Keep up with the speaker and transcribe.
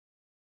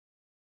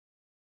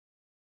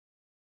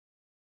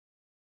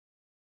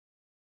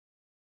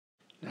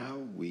Now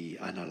we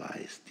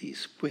analyze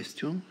this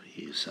question.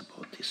 It's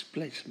about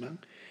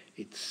displacement.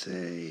 It's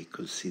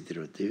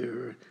consider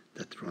there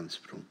that runs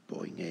from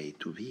point A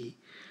to B.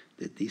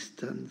 The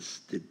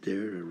distance that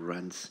there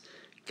runs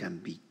can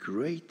be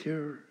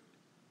greater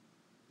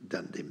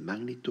than the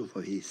magnitude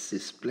of its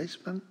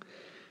displacement,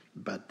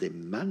 but the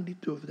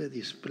magnitude of the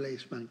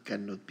displacement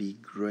cannot be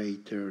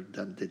greater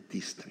than the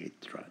distance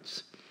it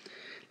runs.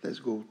 Let's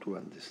go to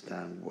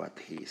understand what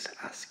he is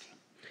asking.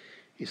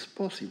 It's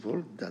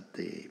possible that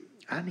the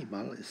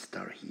animal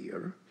start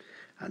here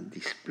and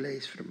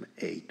displace from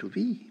A to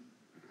B.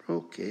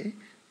 Okay,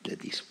 the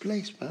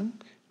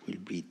displacement will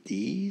be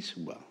this.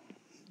 Well,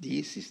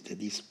 this is the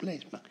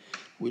displacement.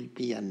 Will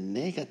be a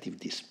negative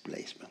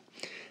displacement.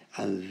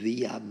 And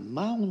the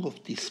amount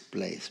of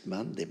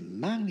displacement, the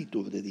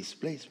magnitude of the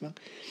displacement,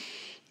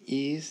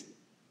 is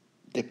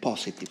the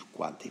positive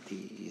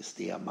quantity, is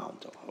the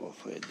amount of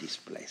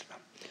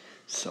displacement.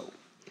 So,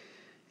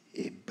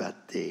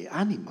 but the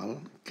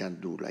animal can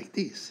do like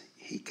this.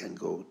 He can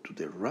go to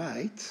the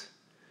right,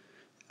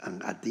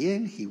 and at the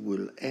end he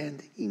will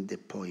end in the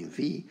point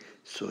V,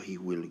 so he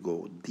will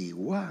go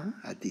D1,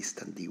 a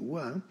distance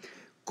D1.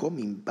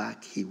 Coming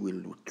back, he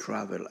will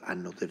travel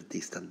another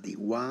distance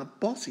D1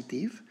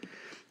 positive,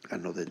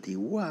 another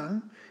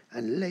D1,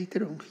 and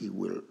later on he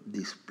will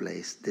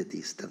displace the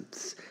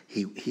distance.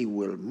 He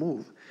will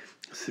move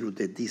through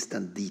the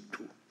distance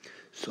D2.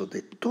 So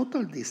the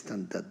total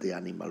distance that the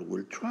animal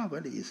will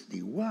travel is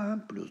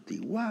D1 plus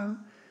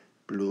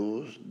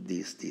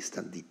this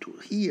distance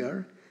D2.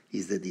 Here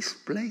is the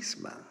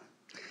displacement.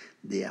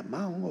 The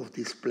amount of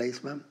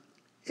displacement,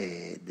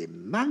 the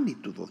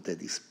magnitude of the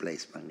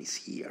displacement is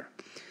here.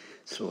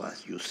 So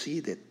as you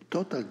see, the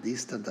total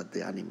distance that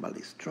the animal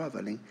is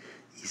traveling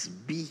is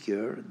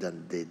bigger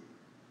than the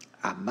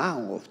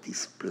amount of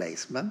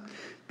displacement,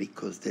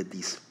 because the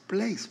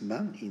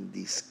displacement in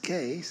this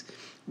case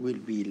will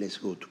be, let's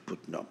go to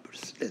put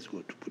numbers.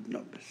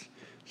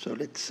 So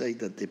let's say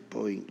that the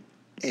point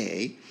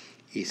A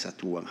is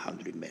at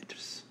 100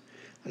 meters.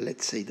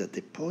 Let's say that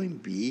the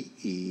point B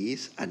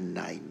is at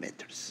 9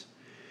 meters.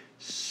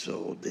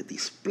 So the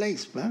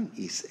displacement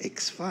is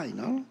x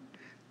final.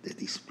 The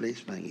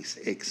displacement is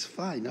x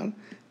final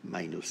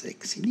minus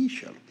x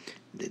initial.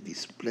 The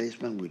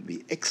displacement will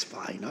be x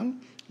final,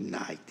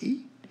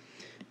 90,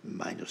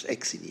 minus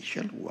x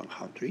initial,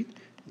 100.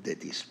 The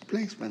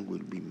displacement will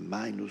be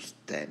minus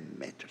 10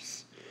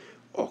 meters.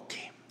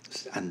 Okay,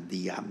 and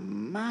the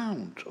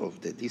amount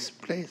of the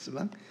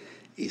displacement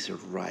is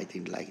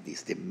writing like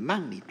this. The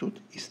magnitude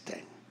is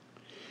 10.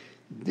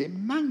 The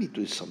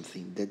magnitude is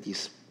something, the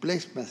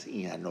displacement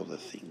is another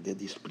thing. The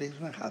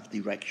displacement have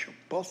direction,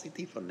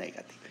 positive or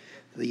negative.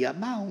 The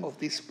amount of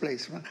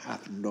displacement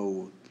have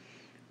no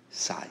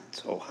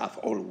signs, or have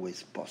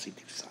always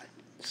positive sign.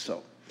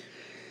 So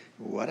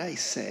what I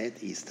said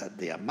is that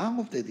the amount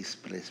of the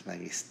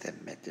displacement is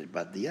 10 meters,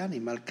 but the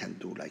animal can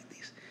do like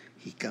this.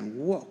 He can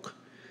walk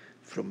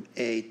from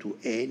A to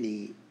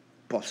any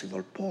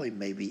possible point,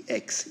 maybe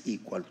x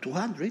equal to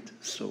 100,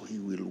 so he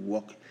will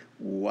walk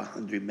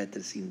 100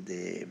 meters in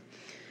the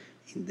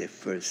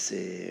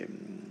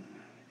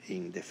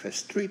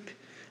first trip,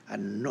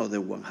 another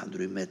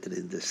 100 meters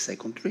in the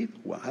second trip,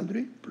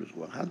 100 plus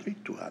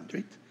 100,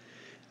 200,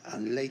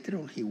 and later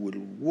on he will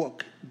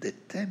walk the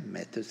 10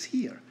 meters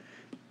here,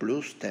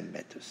 plus 10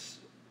 meters.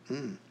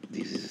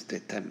 This is the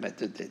 10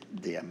 meters,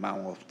 the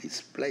amount of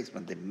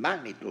displacement, the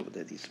magnitude of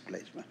the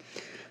displacement.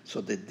 So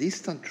the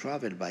distance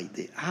traveled by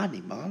the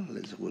animal,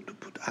 let's go to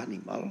put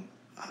animal,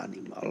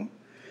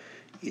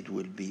 it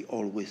will be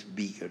always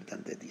bigger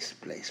than the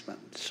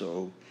displacement.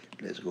 So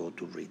let's go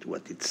to read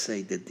what it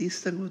says. The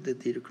distance of the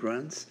deer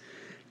runs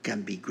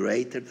can be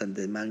greater than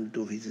the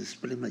magnitude of its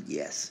displacement,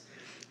 yes.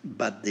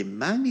 But the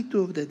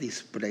magnitude of the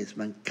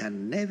displacement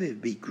can never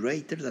be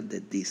greater than the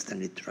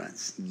distance it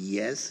runs.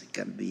 Yes, it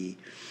can be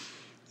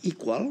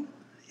equal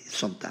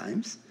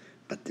sometimes,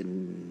 but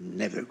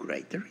never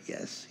greater.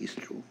 Yes, it's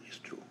true.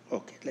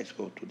 Okay, let's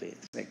go to the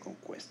second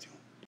question.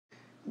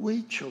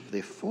 Which of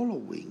the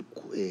following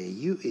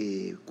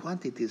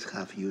quantities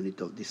have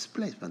unit of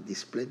displacement?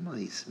 Displacement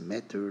is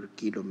meter,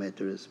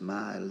 kilometers,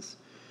 miles.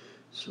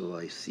 So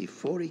I see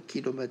 40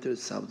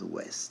 kilometers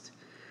southwest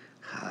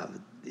have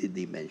the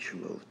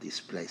dimension of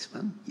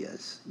displacement.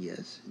 Yes,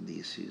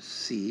 this is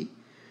C,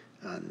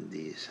 and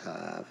this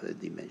have a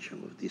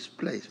dimension of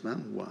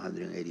displacement,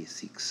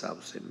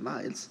 186,000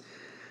 miles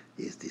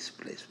is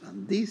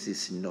displacement. This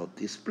is not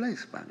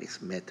displacement,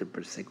 it's meter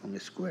per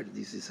second squared.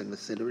 This is an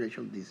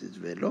acceleration, this is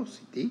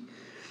velocity,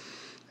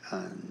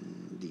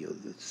 and the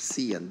other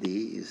C and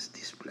D is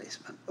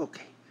displacement.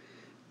 Okay.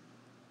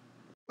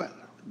 Well,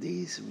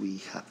 this we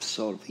have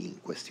solved in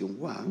question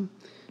 1.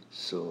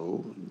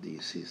 So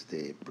this is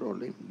the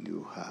problem.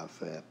 You have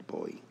a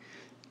point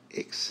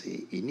x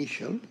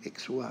initial,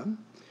 x1,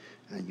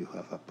 and you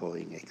have a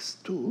point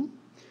x2.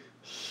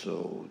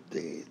 So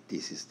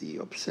this is the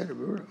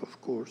observer, of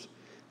course,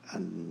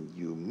 and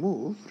you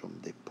move from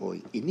the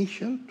point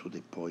initial to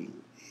the point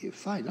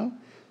final.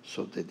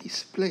 So the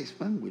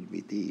displacement will be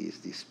this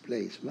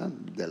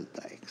displacement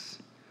delta x.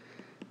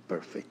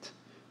 perfect.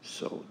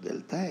 So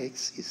delta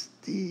x is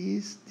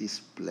this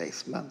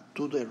displacement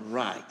to the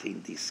right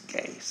in this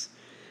case.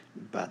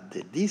 But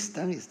the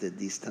distance is the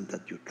distance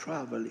that you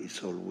travel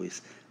is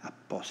always a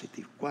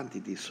positive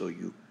quantity, so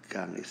you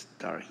can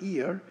start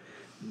here.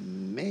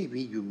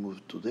 Maybe you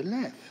move to the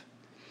left.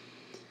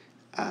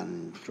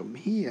 And from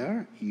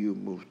here, you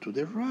move to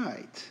the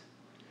right.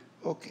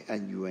 Okay,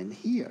 and you end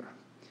here.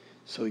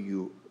 So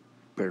you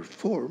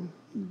perform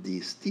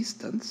this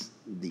distance,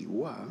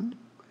 d1,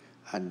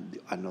 and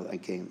another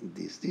again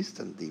this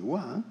distance,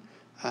 d1,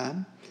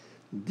 and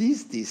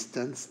this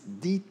distance,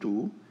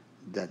 d2,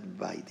 that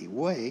by the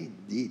way,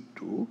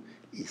 d2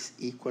 is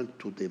equal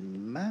to the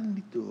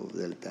magnitude of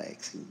delta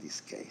x in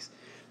this case.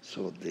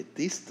 So the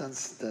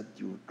distance that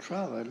you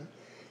travel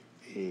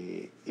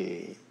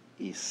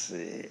is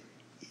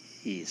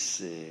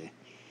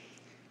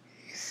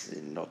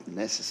not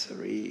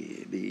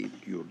necessarily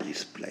your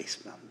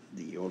displacement.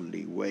 The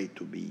only way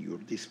to be your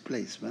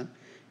displacement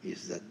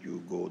is that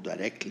you go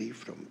directly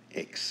from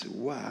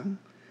x1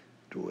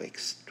 to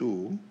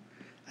x2,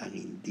 and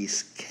in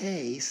this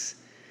case,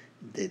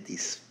 the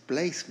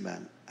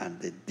displacement and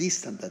the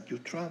distance that you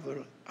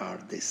travel are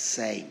the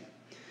same.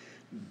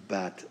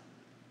 But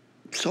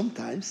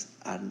sometimes,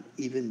 and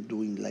even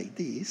doing like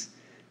this,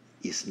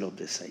 is not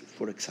the same.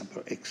 For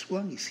example,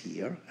 x1 is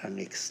here and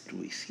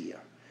x2 is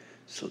here.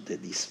 So the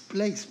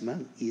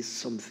displacement is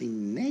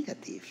something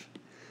negative.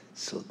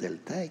 So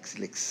delta x,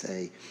 let's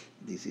say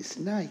this is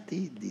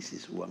 90, this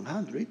is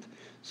 100,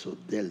 so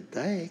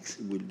delta x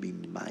will be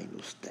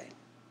minus 10.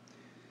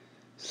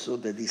 So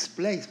the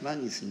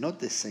displacement is not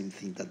the same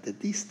thing that the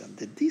distance.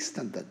 The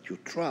distance that you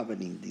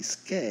travel in this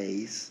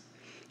case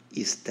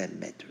is 10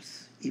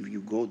 meters if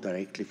you go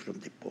directly from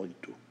the point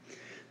 2.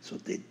 So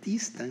the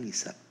distance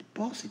is a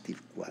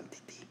positive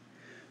quantity,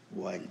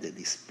 while the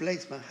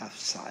displacement has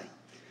sign.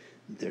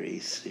 There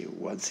is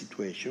one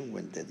situation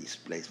when the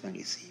displacement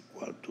is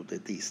equal to the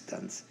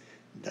distance,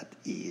 that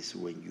is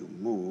when you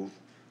move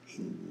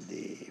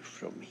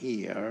from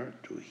here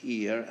to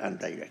here and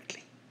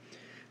directly.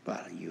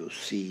 But you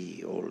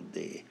see all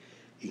the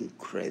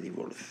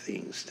incredible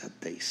things that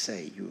they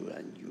say you,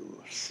 and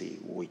you see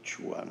which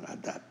one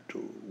adapt to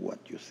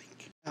what you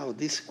think. Now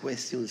this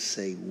question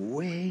say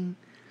when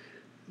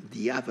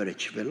the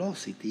average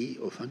velocity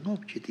of an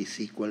object is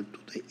equal to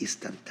the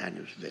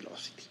instantaneous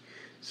velocity.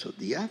 So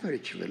the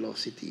average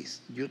velocity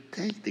is, you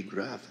take the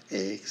graph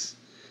x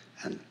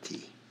and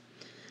t,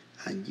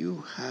 and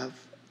you have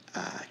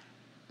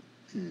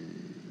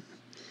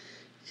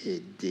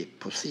the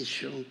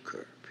position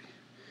curve.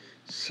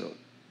 So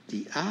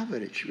the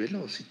average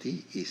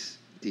velocity is,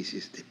 this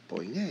is the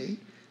point A,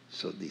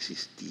 so this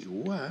is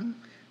t1,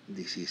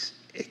 this is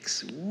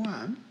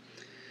x1,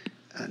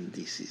 and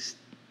this is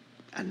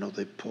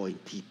another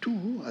point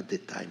t2 at the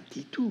time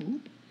t2,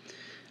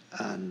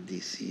 and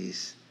this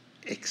is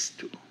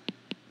x2.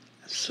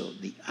 So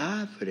the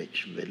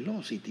average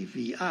velocity,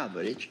 v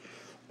average,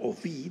 or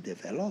v, the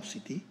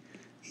velocity,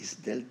 is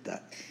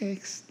delta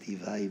x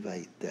divided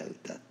by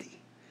delta t.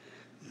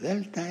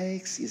 Delta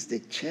x is the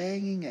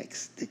changing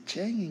x. The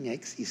changing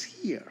x is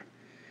here.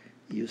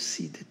 You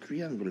see the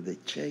triangle, the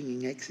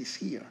changing x is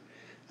here.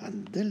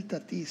 And delta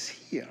t is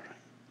here,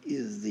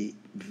 is the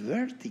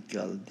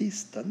vertical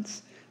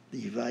distance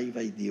divided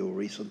by the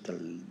horizontal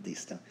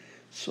distance.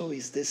 So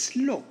it's the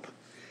slope.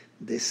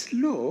 The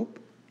slope,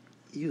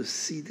 you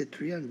see the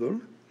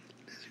triangle.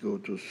 Let's go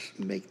to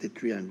make the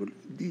triangle.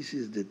 This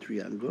is the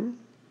triangle.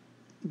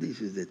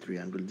 This is the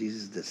triangle. This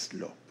is the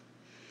slope.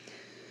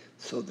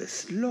 So the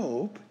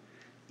slope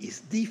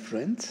is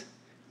different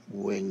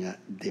when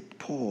the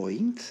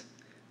point,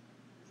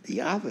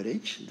 the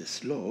average, the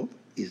slope,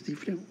 is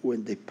different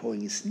when the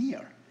point is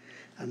near.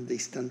 And the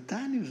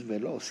instantaneous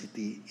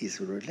velocity is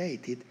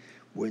related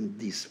when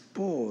this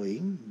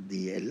point,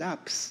 the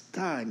elapsed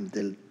time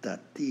delta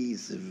t,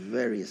 is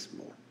very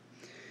small.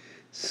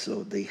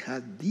 So they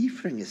have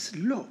different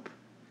slope,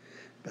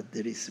 but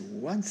there is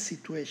one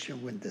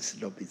situation when the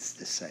slope is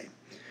the same.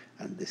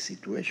 And the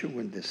situation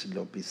when the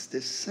slope is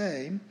the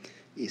same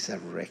is a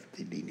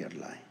rectilinear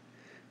line.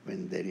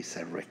 When there is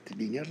a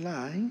rectilinear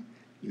line,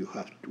 you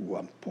have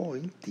one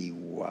point,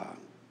 t1,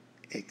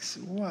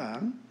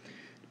 x1,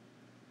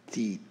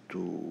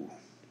 t2,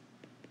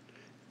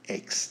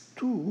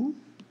 x2,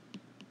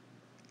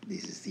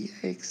 this is the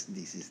x,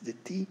 this is the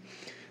t,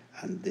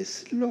 and the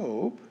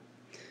slope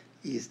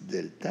is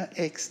delta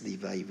x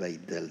divided by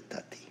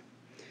delta t.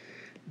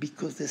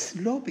 Because the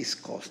slope is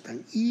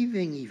constant,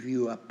 even if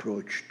you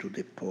approach to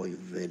the point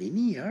very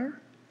near,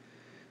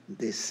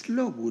 the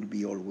slope will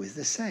be always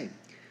the same.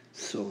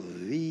 So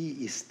v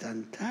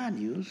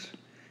instantaneous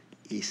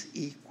is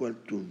equal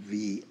to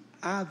v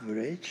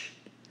average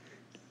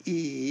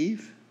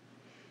if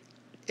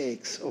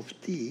x of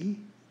t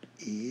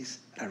is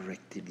a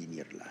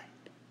rectilinear line.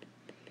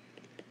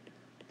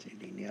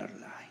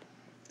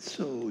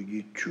 So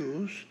you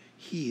choose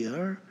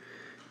here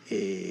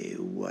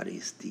what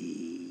is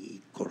the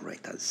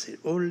correct answer.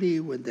 Only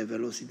when the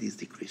velocity is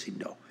decreasing.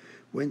 No,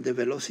 when the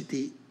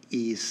velocity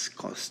is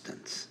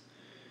constant.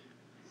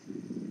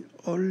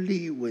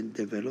 only when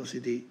the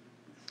velocity,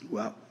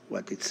 well,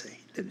 what did it say?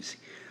 Let me see.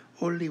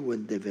 Only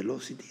when the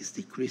velocity is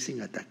decreasing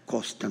at a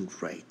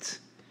constant rate.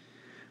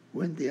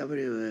 When the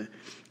average,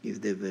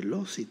 if the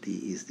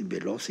velocity is the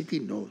velocity,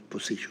 no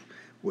position.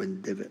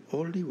 When the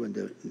only when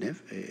the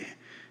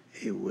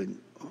when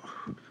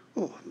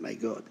oh my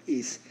God,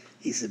 is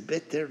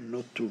better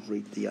not to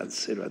read the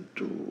answer and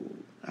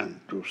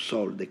to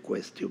solve the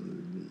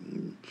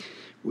question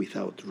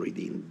without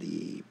reading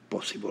the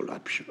possible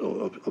option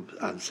of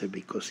answer,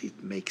 because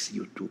it makes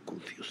you too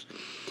confused.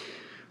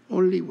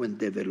 Only when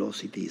the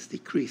velocity is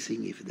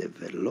decreasing. If the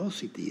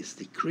velocity is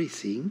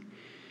decreasing,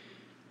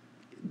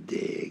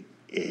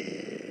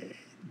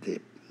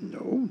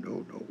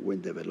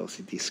 when the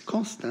velocity is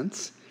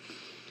constant,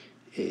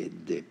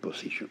 the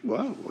position,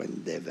 well,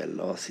 when the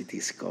velocity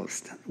is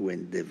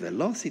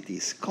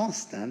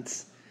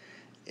constant,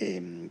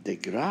 the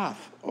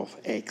graph of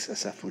x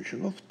as a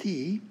function of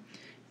t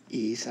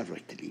is a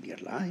rectilinear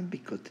line,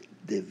 because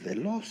the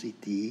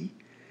velocity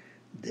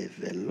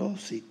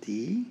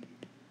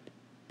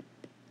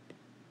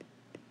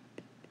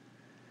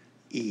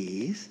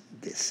is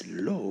the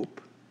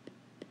slope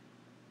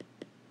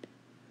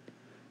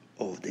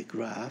of the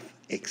graph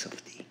x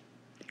of t.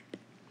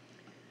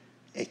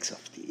 X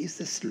of t is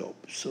the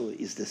slope. So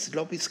if the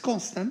slope is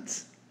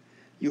constant,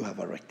 you have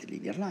a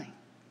rectilinear line.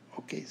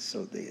 Okay,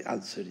 so the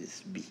answer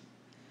is B.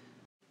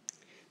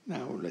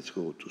 Now let's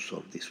go to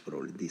solve this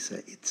problem.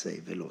 It's a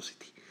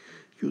velocity.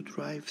 You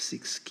drive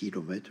 6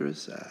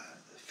 kilometers,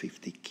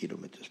 50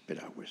 kilometers per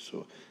hour.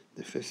 So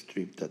the first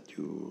trip that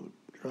you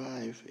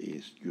drive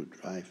is you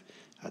drive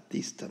a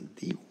distance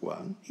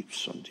d1 in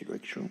some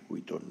direction.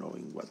 We don't know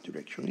in what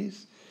direction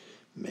is.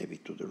 Maybe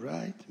to the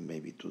right,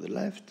 maybe to the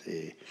left,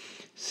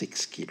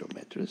 6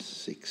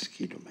 kilometers,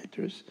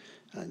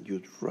 and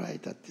you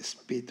ride at the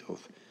speed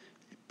of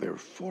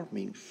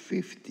performing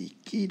 50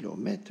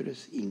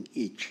 kilometers in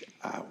each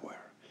hour.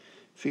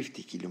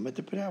 50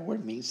 kilometers per hour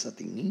means that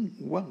in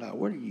 1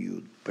 hour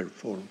you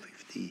perform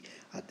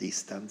a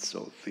distance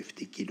of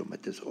 50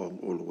 kilometers,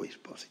 always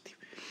positive.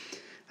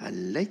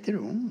 And later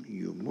on,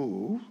 you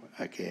move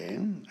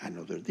again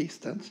another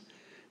distance,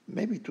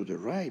 maybe to the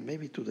right,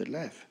 maybe to the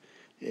left.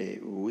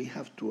 We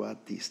have to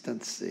add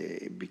distance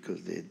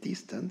because the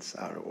distance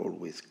are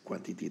always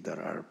quantities that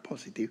are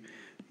positive.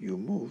 You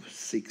move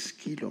 6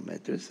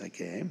 kilometers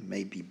again,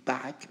 maybe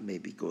back,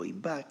 maybe going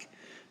back,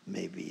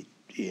 maybe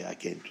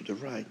again to the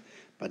right.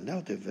 But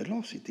now the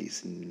velocity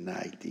is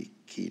 90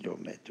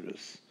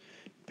 kilometers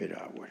per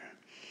hour.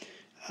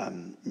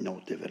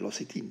 No, the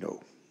velocity,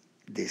 no.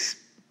 The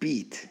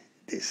speed.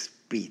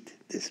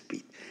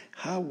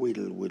 How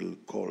we'll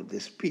call the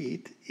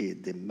speed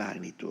is the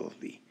magnitude of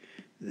v.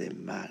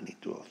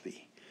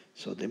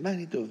 So the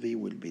magnitude of v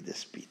will be the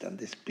speed, and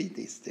the speed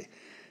is the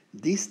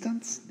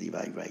distance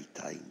divided by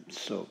time.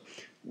 So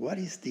what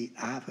is the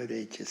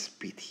average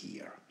speed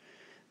here?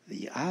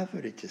 The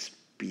average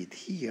speed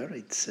here,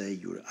 it's say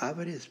your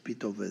average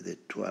speed over the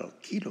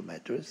 12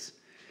 kilometers.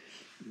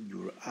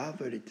 Your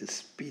average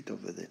speed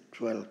over the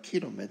 12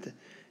 kilometers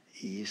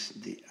is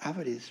the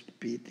average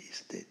speed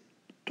is the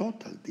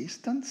total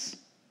distance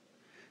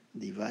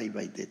divided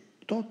by the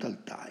total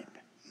time.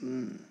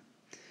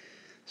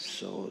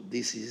 So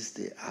this is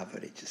the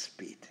average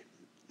speed.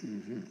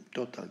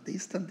 Total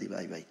distance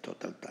divided by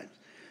total time.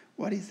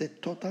 What is the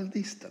total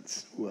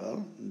distance?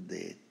 Well,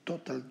 the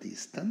total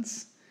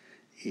distance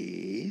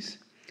is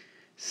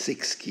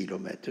 6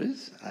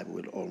 kilometers. I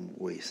will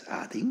always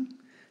adding,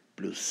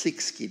 plus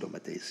 6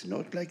 kilometers.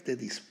 Not like the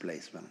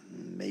displacement.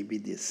 Maybe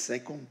the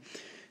second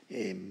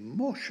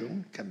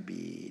motion can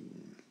be,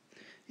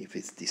 if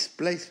it's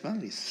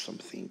displacement, it's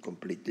something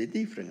completely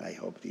different. I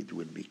hope it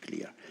will be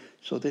clear.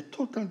 So the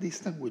total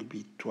distance will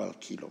be 12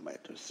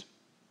 kilometers.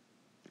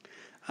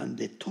 And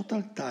the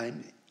total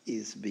time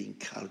is being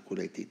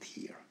calculated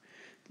here.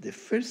 The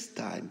first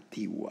time,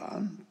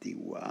 T1,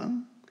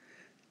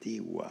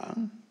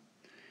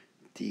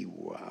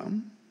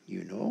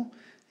 you know,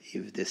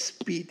 if the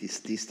speed is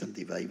distance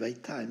divided by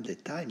time, the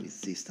time is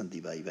distance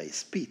divided by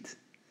speed.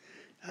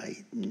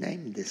 I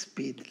named the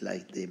speed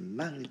like the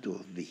magnitude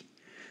of v.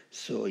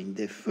 So in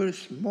the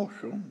first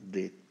motion,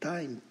 the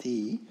time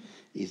t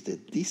is the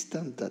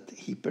distance that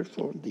he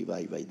performed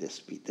divided by the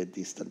speed. The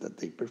distance that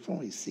they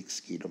perform is 6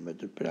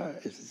 kilometers per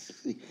hour,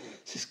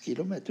 6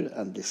 kilometers,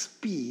 and the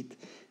speed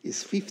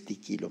is 50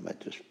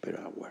 kilometers per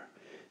hour.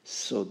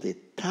 So the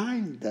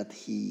time that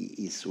he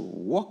is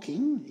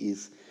walking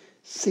is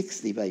 6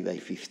 divided by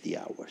 50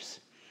 hours.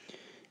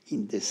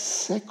 In the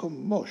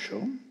second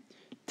motion,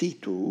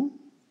 T2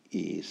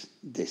 is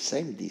the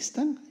same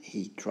distance.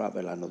 He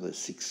traveled another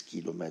 6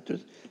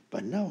 kilometers,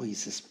 but now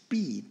his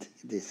speed,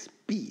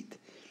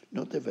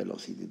 not the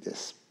velocity, the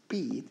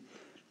speed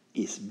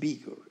is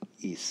bigger,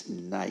 is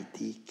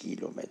 90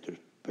 kilometers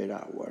per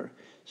hour.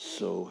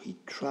 So he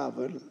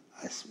traveled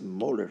a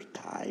smaller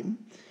time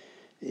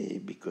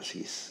because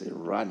he's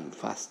running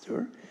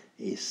faster,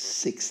 is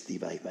 6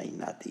 divided by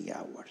 90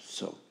 hours.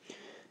 So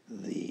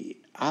The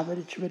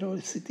average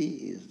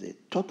velocity is the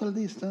total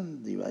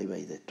distance divided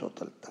by the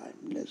total time.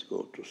 Let's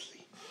go to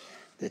see.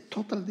 The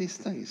total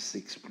distance is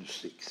 6 plus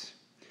 6.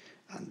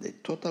 And the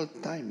total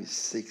time is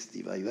 6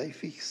 divided by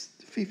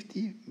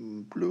 50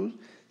 plus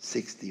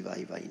 6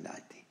 divided by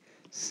 90.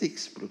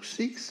 6 plus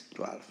 6,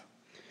 12.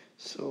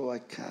 So I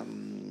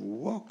can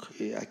work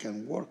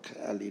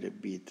a little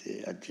bit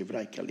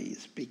algebraically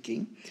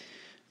speaking,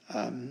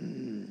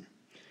 and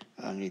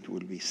it will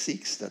be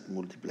 6 that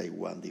multiply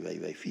 1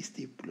 divided by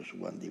 50 plus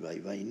 1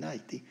 divided by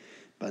 90,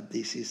 but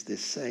this is the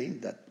same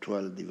that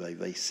 12 divided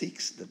by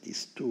 6, that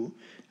is 2,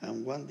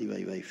 and 1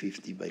 divided by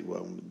 50 by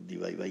 1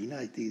 divided by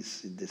 90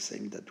 is the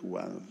same that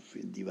 1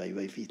 divided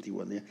by 50,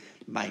 1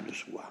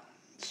 minus 1.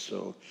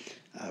 So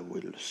I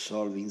will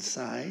solve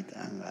inside,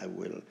 and I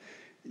will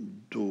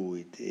do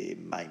it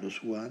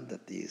minus 1,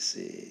 that is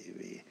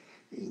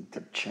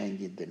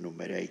interchanging the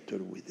numerator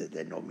with the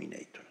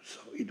denominator. So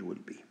it will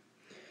be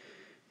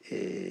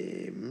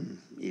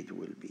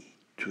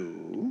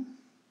 2.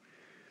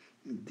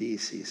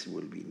 This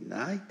will be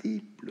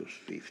 90 plus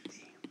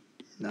 50.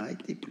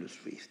 90 plus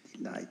 50.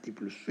 90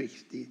 plus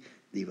 50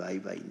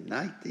 divided by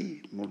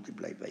 90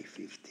 multiplied by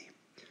 50.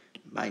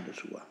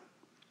 Minus 1.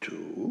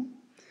 2.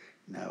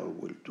 Now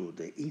we'll do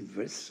the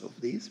inverse of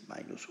this,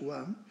 minus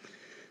 1.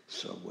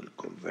 So we'll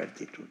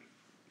convert it to,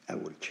 I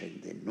will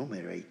change the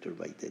numerator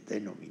by the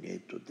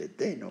denominator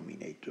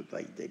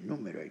by the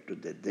numerator.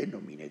 The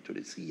denominator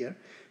is here.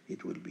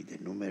 It will be the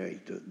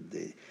numerator.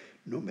 The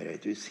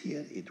numerator is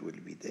here. It will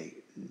be the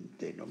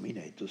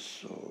denominator.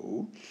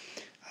 So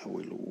I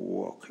will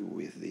work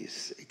with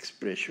this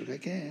expression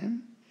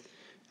again.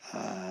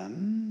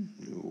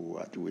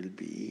 What will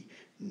be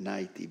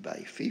 90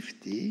 by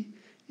 50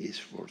 is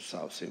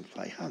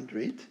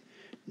 4,500.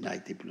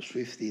 90 plus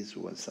 50 is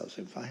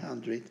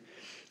 1,500.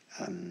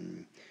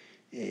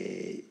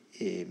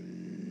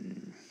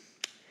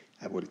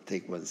 I will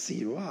take 1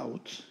 0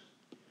 out,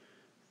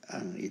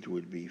 and it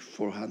will be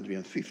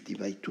 450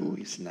 by 2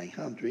 is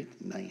 900.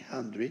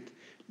 900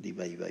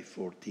 divided by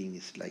 14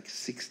 is like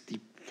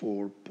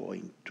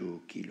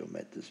 64.2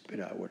 kilometers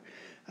per hour.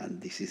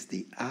 And this is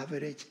the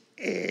average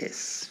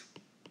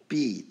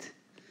speed.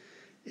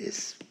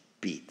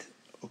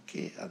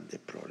 Okay, and the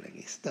problem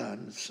is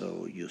done.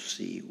 So you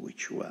see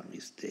which one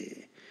is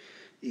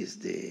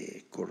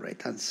the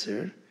correct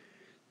answer.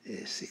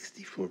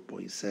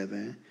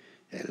 64.7,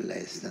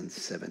 less than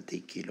 70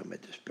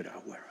 kilometers per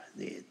hour.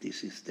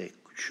 This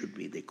should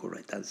be the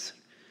correct answer.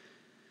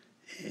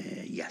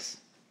 Yes.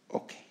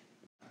 Okay.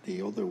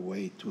 The other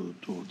way to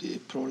do the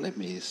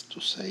problem is to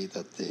say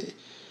that the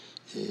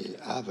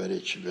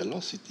average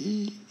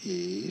velocity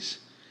is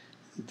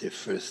the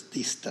first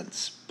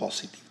distance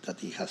positive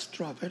that it has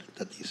traveled,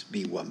 that is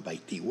v1 by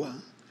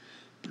t1,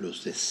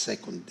 plus the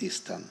second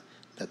distance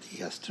that it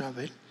has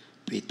traveled,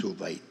 v2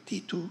 by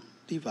t2,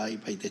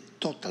 divided by the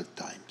total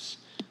times.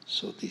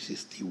 So this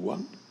is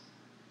t1,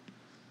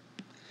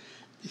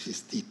 this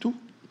is t2,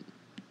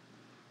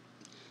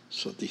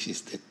 so this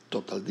is the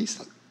total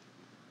distance,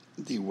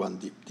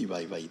 d1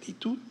 divided by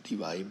d2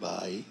 divided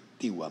by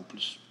t1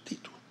 plus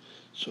t2.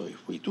 So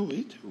if we do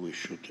it, we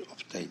should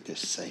obtain the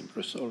same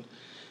result.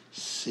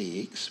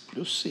 6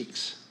 plus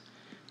 6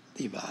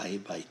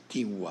 divided by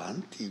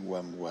t1.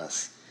 T1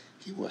 was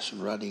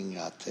running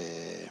at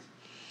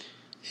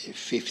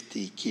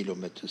 50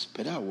 kilometers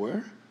per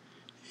hour.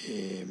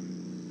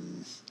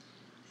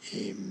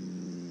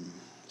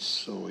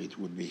 So it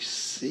would be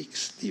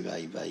 6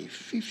 divided by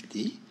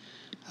 50,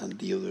 and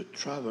the other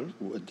travel,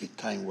 the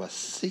time was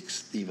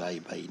 6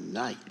 divided by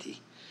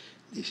 90.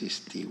 This is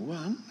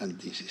t1 and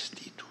this is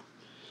t2.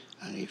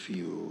 And if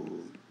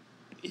you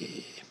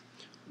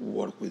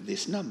work with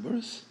these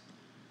numbers,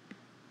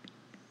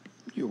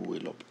 you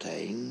will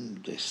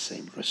obtain the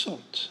same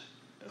result.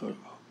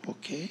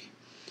 Okay,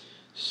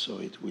 so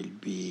it will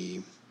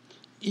be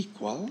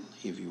equal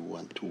if you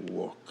want to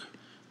work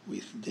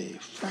with the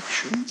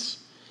fractions.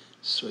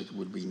 So it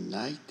will be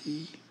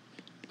 90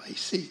 by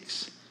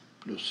 6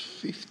 plus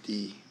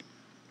 50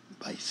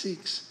 by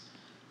 6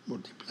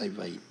 multiplied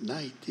by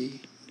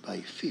 90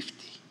 by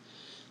 50.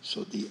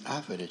 So the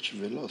average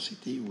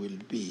velocity will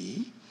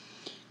be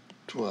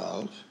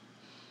 12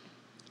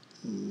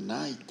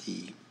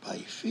 90 by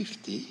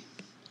 50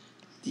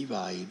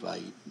 divided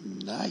by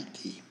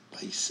 90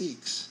 by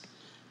 6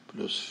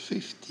 plus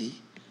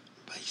 50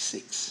 by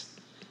 6.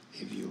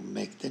 If you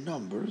make the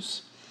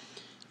numbers,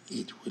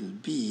 it will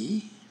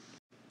be,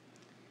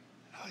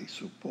 I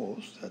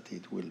suppose that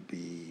it will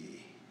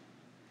be,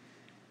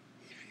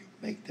 if you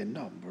make the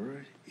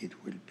number,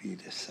 it will be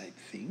the same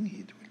thing.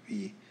 It will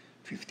be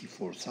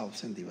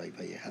 54,000 divided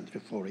by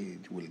 140.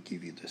 It will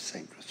give you the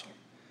same result.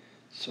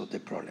 So the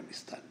problem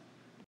is done.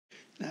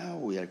 Now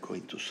we are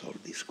going to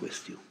solve this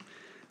question.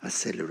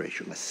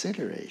 Acceleration.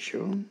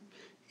 Acceleration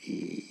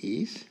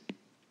is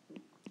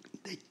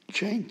the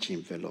change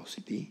in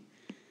velocity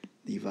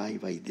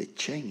divided by the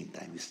change in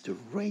time. It's the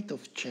rate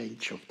of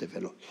change of the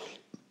velocity.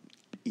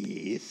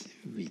 Is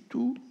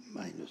v2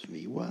 minus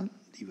v1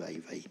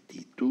 divided by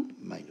t2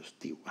 minus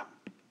t1.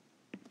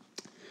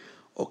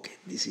 Okay,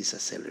 this is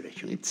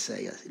acceleration. It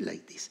says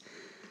like this.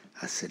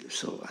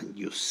 So, and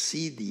you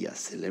see the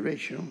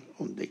acceleration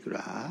on the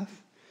graph,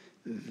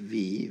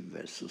 v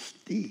versus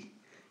t.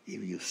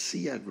 If you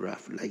see a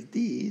graph like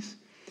this,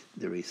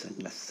 there is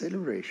an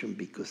acceleration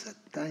because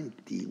at time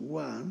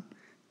t1,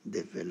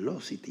 the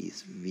velocity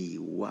is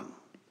v1.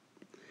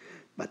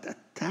 But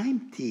at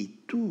time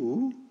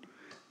t2,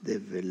 the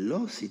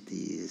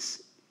velocity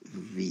is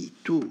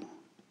v2.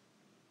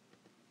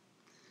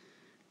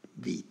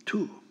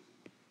 v2.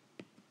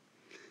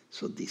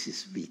 So this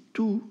is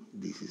v2,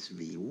 this is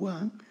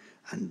v1,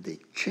 and the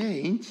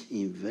change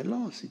in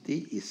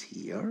velocity is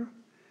here.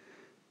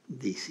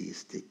 This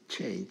is the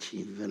change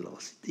in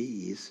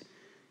velocity is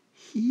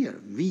here,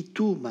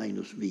 v2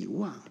 minus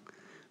v1.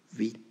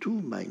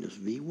 v2 minus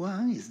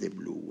v1 is the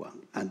blue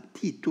one, and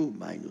t2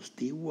 minus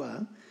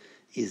t1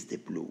 is the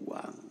blue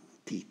one,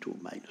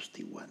 t2 minus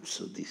t1.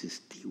 So this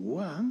is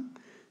t1,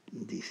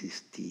 this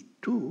is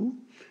t2,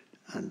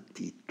 and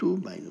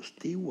t2 minus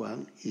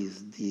t1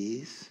 is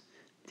this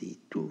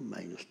t2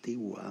 minus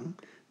t1,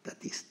 that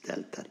is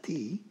delta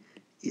t,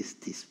 is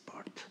this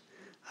part.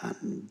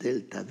 And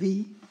delta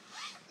v,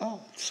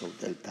 so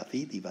delta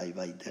v divided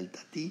by delta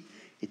t,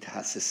 it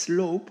has a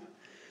slope,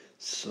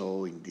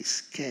 so in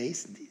this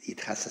case it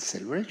has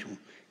acceleration.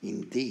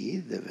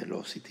 Indeed, the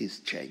velocity is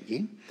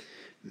changing.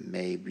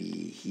 Maybe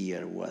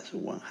here was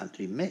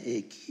 100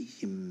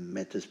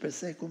 meters per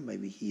second,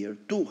 maybe here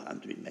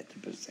 200 meters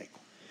per second.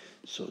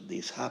 So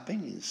this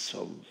happened in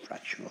some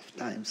fraction of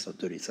time, so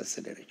there is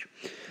acceleration.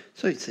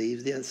 So it says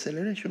if the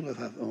acceleration of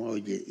an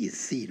object is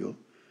 0,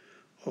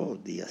 or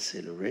the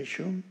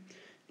acceleration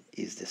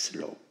is the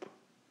slope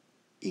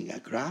in a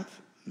graph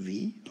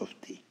v of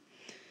t.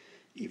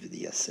 If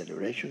the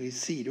acceleration is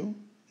 0,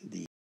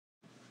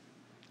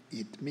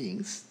 it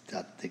means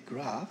that the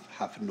graph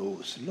have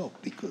no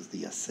slope because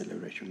the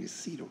acceleration is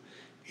 0.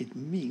 It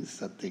means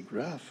that the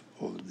graph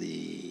of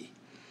the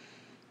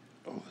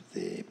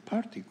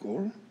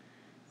particle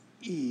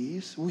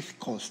is with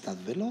constant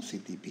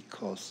velocity,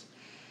 because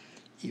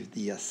if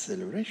the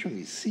acceleration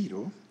is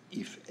 0,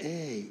 if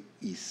a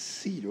is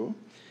 0,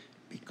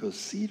 because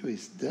 0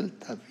 is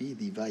delta v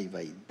divided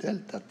by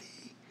delta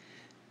t,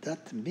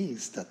 that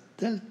means that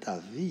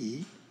delta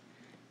v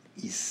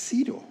is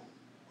 0.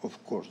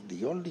 Of course,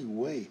 the only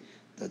way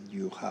that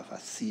you have a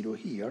 0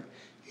 here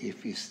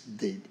if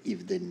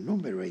the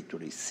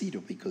numerator is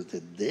 0, because the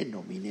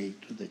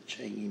denominator, the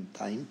change in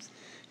times,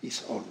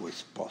 is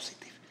always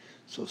positive.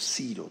 So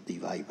 0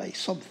 divided by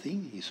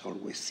something is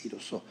always 0.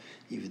 So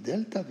if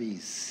delta v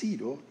is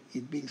 0,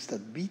 it means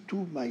that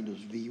v2 minus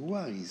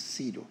v1 is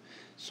 0.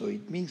 So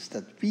it means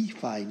that v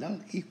final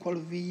equal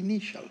v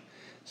initial.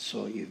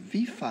 So if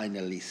v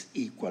final is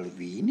equal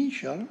v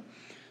initial,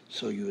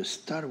 so you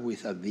start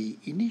with a v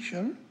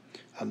initial,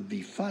 and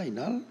v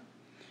final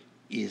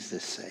is the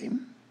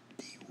same,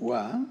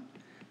 t1,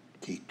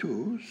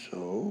 t2,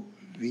 so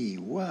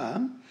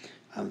v1,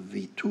 and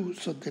v2,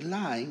 so the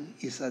line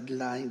is a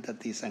line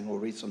that is an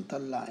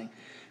horizontal line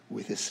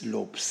with a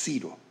slope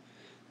 0.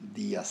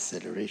 The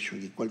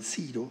acceleration equals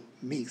 0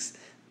 means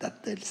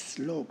that the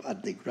slope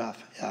at the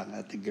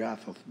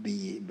graph of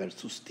v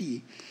versus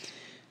t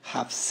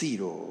have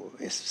zero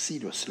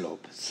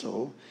slope.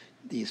 So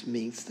this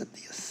means that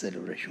the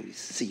acceleration is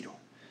 0.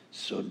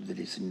 So there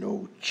is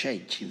no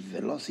change in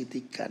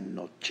velocity,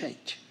 cannot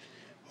change.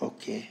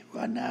 Okay,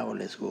 well now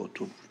let's go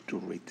to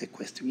read the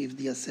question. If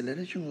the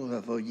acceleration of an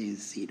object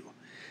is 0,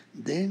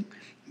 then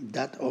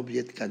that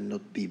object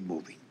cannot be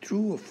moving.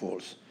 True or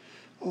false?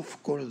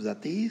 Of course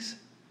that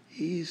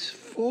is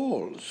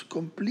false,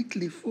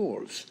 completely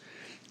false.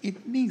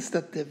 It means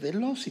that the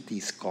velocity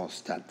is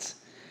constant.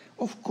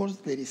 Of course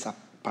there is a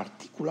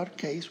particular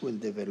case when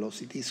the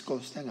velocity is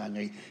constant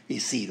and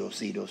is 0,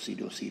 0,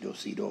 0, 0,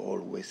 0,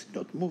 always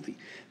not moving.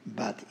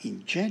 But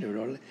in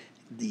general,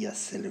 the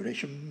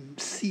acceleration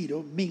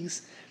 0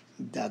 means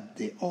that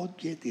the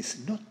object is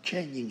not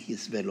changing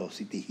his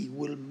velocity. He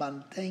will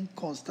maintain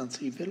constant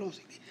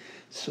velocity.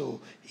 So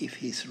if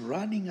he's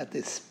running at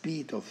a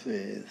speed of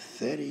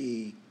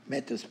 30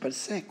 meters per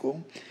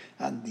second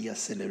and the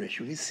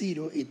acceleration is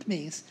 0, it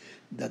means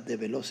that the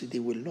velocity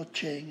will not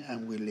change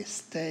and will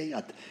stay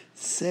at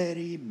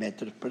 30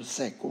 meters per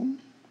second,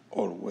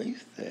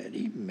 always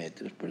 30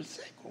 meters per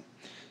second.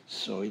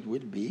 So it will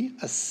be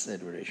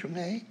acceleration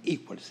A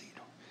equals 0.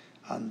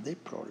 And the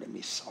problem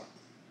is solved.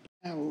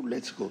 Now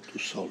let's go to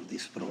solve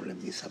this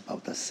problem. It's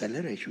about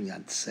acceleration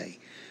and say,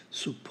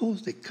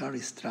 suppose the car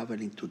is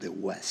traveling to the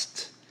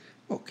west.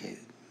 Okay,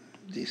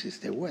 this is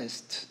the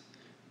west,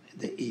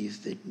 the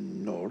east, the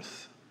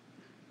north,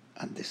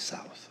 and the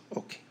south.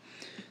 Okay,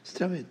 it's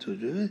traveling to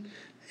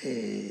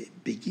the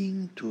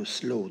begin to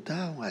slow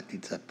down at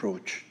its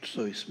approach.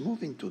 So it's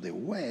moving to the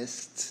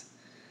west.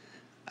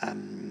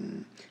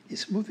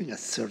 It's moving at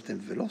certain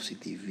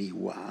velocity,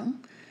 v1,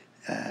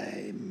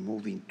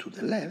 moving to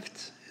the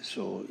left,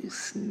 so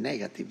it's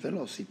negative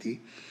velocity.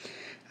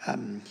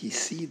 He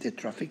see the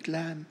traffic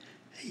lamp,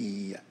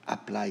 he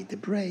applied the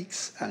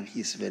brakes, and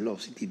his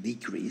velocity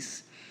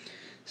decreased.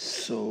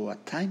 So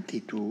at time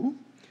t2,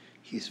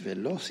 his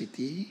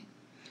velocity,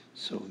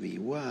 so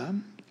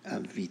v1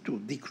 and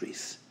v2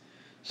 decrease.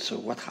 So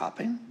what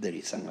happened? There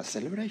is an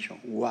acceleration.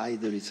 Why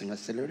there is an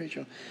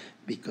acceleration?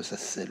 Because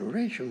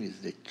acceleration is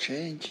the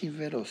change in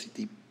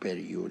velocity per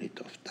unit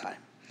of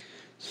time.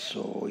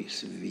 So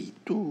it's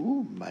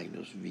v2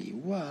 minus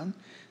v1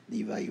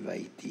 divided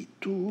by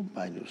t2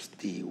 minus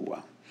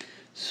t1.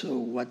 So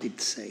what it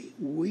say?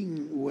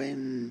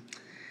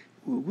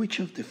 Which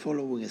of the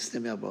following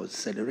statement about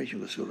acceleration?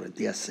 Because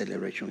the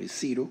acceleration is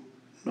zero.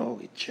 No,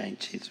 it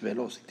changed its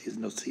velocity. It's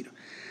not zero.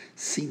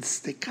 Since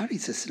the car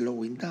is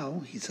slowing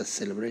down, his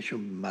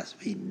acceleration must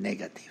be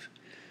negative.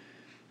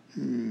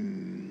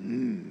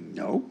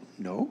 No,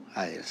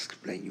 I'll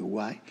explain you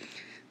why.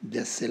 The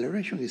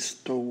acceleration is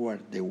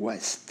toward the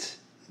west.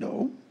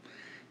 No,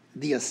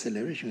 the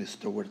acceleration is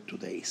toward to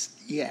the east.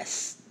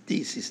 Yes,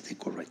 this is the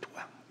correct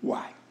one.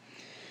 Why?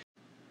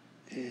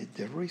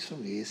 The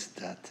reason is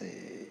that,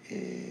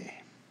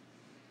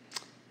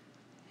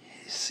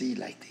 see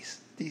like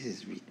this. This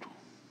is V2.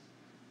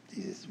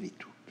 This is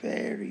V2,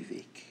 very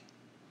big.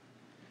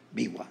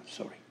 V1,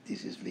 sorry.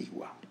 This is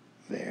V1,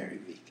 very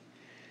big.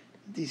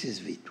 This is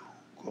V2,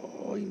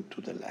 going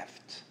to the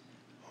left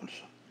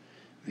also.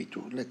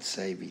 V2, let's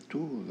say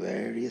V2,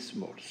 very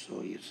small,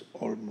 so it's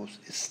almost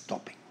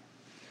stopping.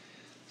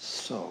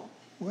 So,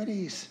 what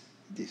is,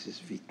 this is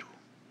V2.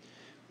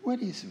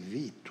 What is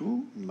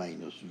V2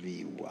 minus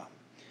V1?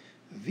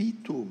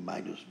 V2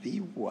 minus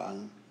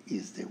V1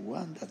 is the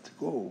one that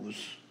goes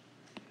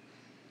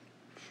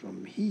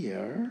from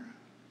here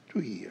to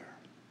here.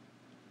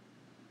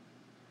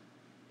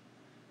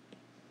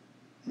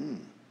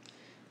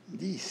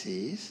 This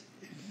is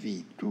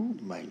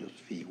V2 minus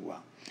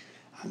V1,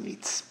 and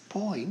it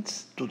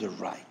points to the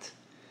right.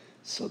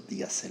 So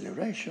the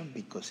acceleration,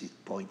 because it's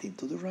pointing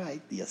to the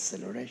right, the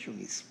acceleration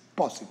is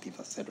positive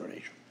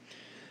acceleration.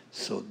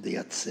 So the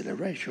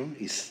acceleration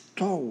is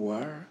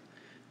toward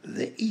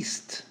the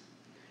east.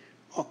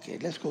 Okay,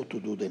 let's go to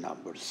do the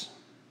numbers.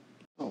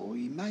 So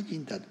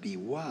imagine that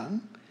V1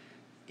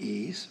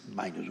 is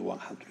minus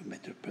 100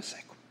 meters per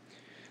second,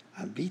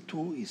 and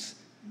V2 is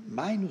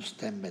minus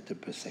 10 meters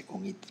per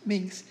second. It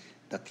means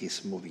that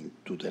it's moving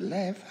to the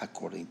left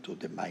according to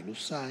the minus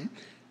sign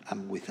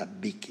and with a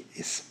big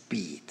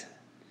speed.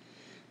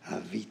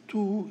 And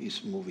V2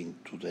 is moving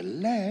to the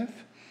left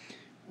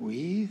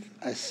with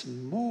a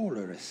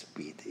smaller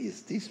speed.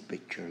 Is this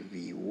picture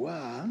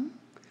V1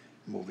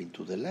 moving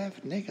to the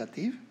left,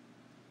 negative,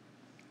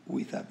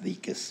 with a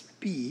big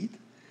speed,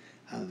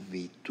 and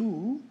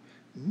V2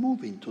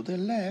 moving to the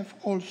left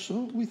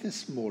also with a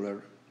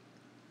smaller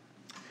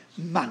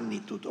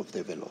magnitude of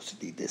the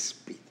velocity, the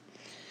speed.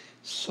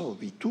 So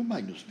V2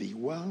 minus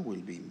V1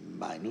 will be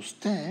minus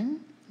 10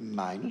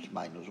 minus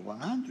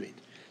 100.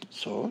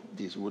 So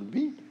this will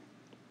be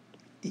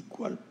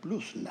equal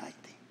plus 90.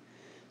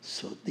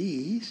 So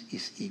this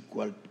is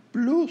equal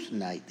plus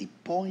 90,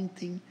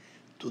 pointing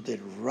to the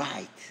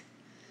right.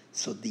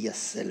 So the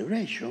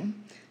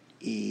acceleration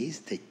is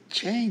the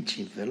change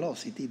in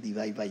velocity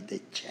divided by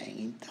the change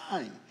in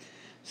time.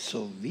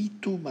 So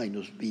V2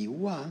 minus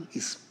V1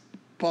 is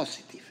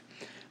positive,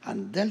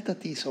 and delta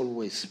t is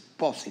always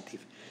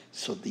positive.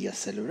 So the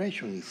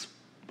acceleration is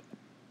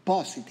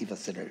positive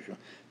acceleration.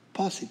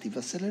 Positive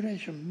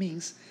acceleration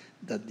means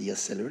that the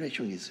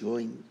acceleration is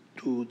going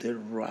to the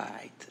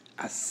right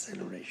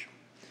acceleration.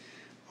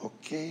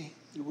 Okay,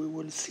 we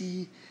will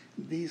see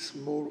this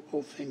more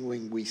often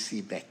when we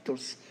see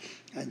vectors,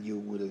 and you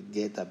will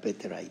get a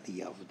better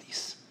idea of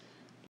this.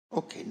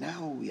 Okay,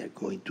 now we are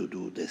going to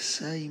do the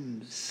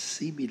same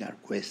similar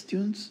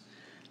questions.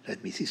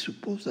 Let me see,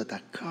 suppose that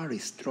a car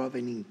is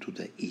traveling to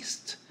the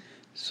east.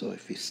 So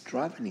if it's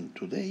traveling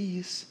to the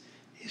east,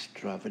 it's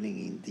traveling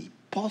in the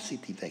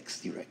positive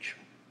x direction.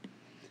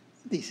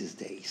 This is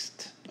the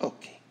east,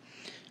 okay.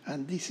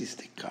 And this is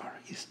the car,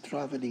 it's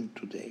traveling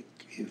to the,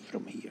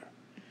 from here.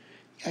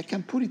 I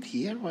can put it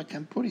here or I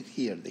can put it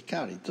here, the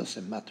car, it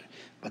doesn't matter,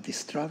 but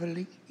it's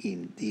traveling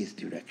in this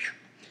direction.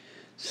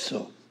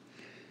 So,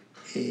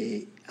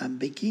 I'm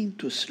beginning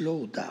to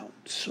slow down.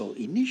 So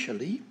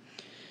initially,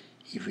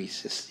 if we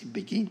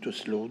begin to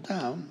slow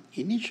down,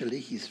 initially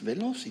his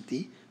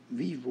velocity,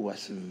 V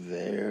was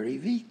very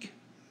big,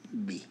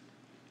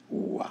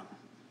 V1.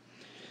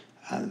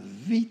 And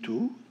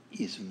V2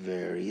 is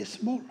very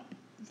small,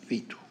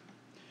 V2.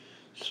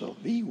 So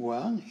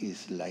V1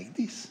 is like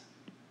this.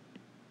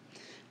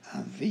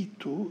 And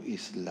V2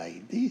 is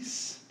like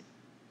this.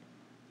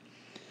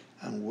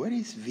 And where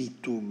is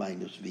V2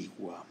 minus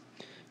V1?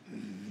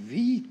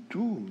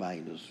 V2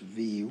 minus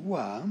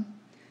V1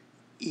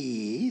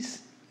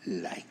 is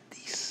like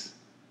this.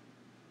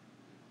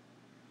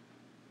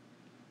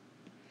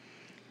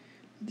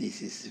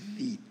 This is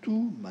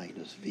V2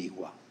 minus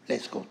V1.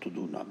 Let's go to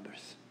do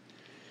numbers.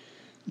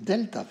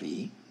 Delta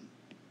V,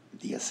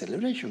 the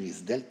acceleration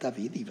is delta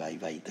V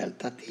divided by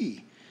delta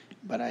t.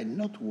 But I'm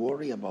not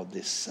worried about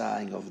the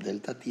sign of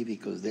delta t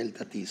because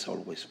delta t is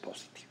always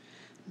positive.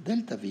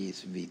 Delta V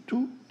is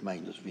V2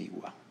 minus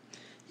V1.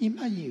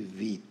 Imagine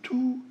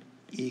V2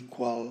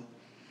 equal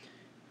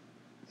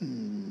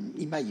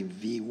imagine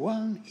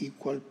V1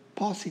 equal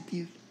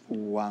positive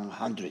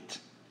 100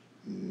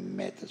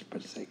 meters per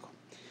second.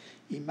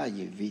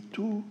 Imagine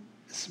V2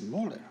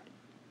 smaller,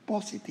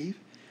 positive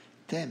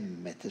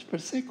 10 meters per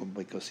second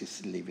because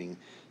it's leaving.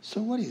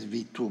 So what is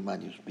V2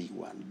 minus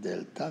V1?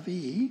 Delta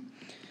V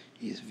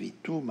is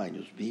V2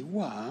 minus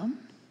V1,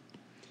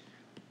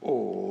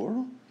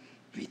 or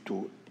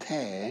V2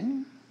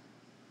 10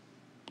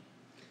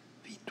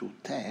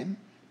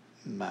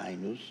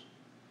 minus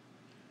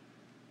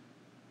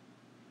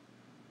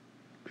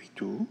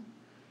V2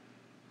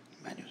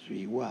 minus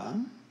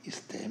V1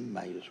 is 10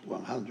 minus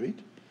 100,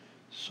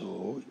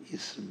 so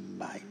it's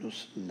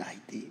minus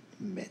 90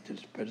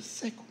 meters per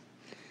second.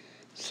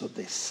 So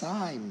the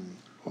sign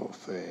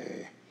of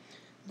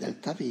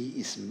delta V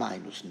is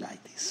minus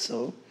 90.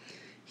 So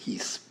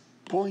he's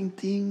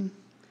pointing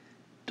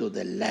to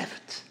the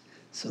left.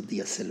 So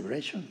the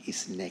acceleration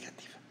is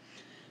negative.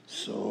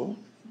 So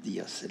the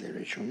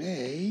acceleration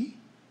A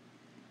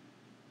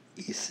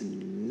is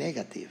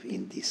negative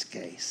in this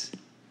case,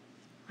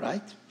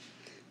 right?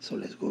 So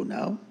let's go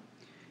now.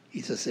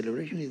 Its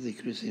acceleration is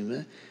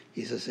decreasing.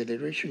 Its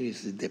acceleration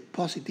is the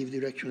positive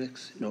direction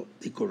x. No,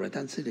 the correct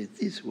answer is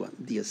this one.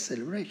 The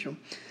acceleration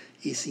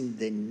is in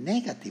the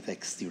negative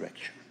x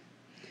direction.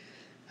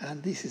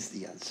 And this is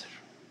the answer.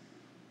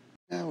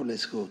 Now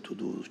let's go to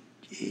do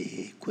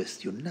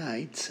question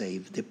 9. Say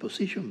if the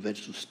position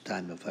versus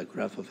time of a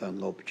graph of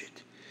an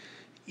object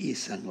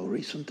is an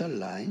horizontal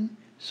line,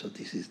 so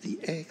this is the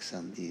x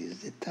and this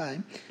is the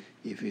time.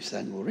 If it's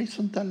an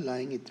horizontal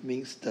line, it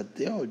means that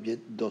the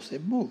object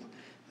doesn't move.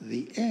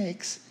 The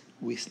x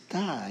with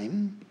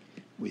time,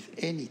 with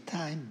any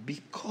time,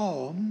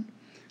 become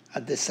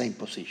at the same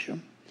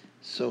position.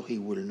 So he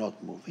will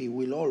not move. He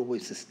will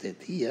always stay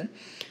here.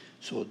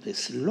 So the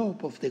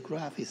slope of the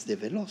graph is the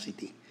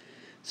velocity.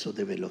 So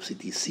the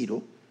velocity is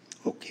 0.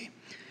 Okay.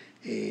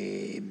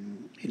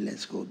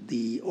 Let's go.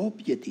 The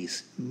object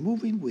is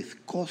moving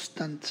with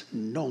constant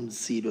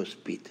non-zero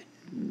speed.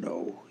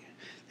 No.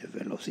 The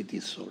velocity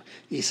is 0.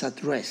 Is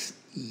at rest.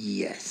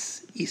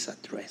 Yes, is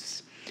at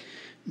rest.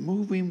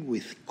 Moving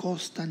with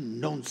constant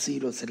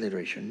non-zero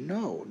acceleration.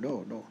 No,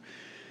 no, no.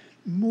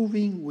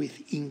 Moving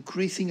with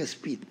increasing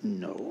speed.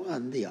 No.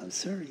 And the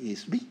answer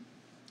is B.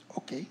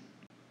 Okay.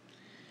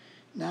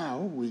 Now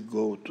we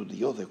go to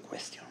the other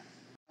question.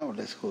 Now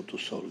let's go to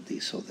solve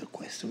this other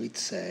question. It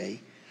says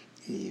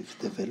if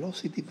the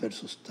velocity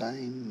versus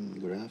time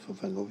graph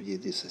of an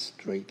object is a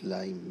straight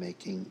line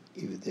making,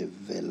 if the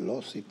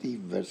velocity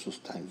versus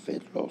time,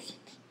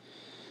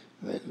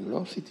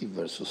 velocity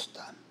versus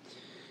time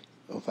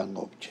of an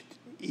object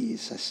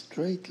is a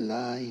straight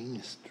line,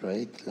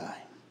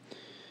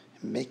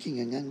 making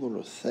an angle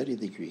of 30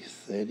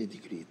 degrees.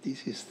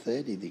 This is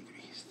 30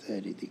 degrees.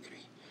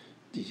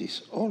 This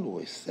is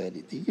always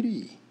 30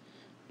 degrees.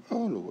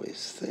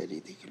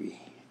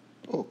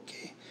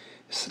 Okay.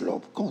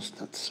 Slope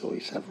constant, so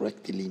it's a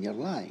rectilinear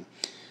line.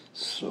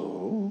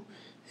 So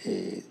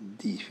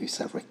this is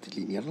a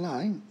rectilinear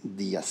line.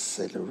 The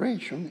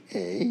acceleration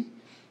A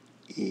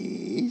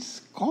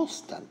is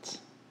constant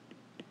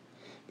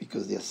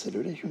because the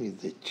acceleration is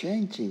the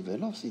change in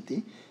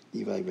velocity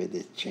divided by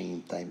the change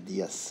in time.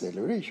 The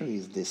acceleration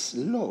is the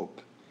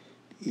slope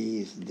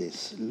in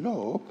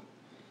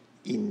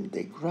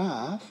the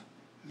graph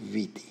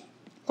Vt.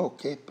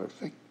 Okay,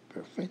 perfect.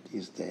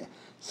 Is the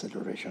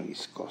acceleration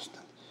is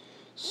constant.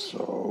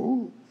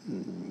 So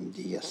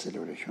the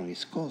acceleration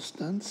is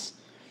constant.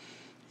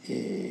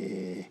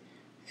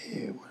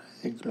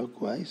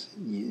 Clockwise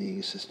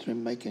is straight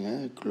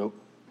making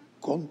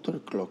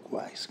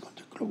counterclockwise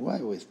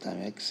with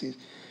time axis.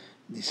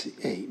 This is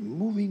A,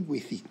 moving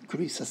with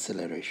increased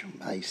acceleration.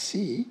 I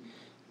see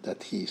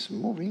that he is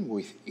moving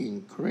with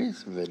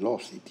increased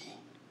velocity.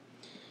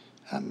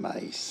 And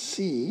I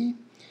see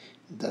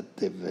that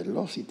the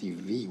velocity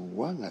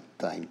v1 at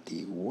time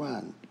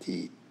t1,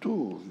 t2,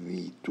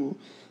 v2,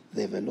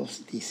 the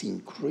velocity is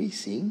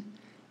increasing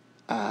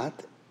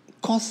at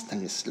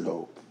constant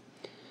slope.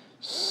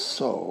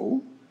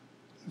 So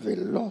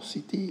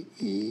velocity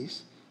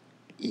is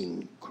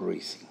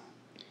increasing.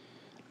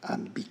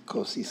 And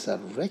because it's a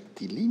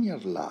rectilinear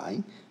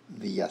line,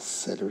 the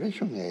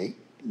acceleration A,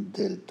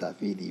 delta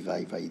v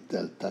divided by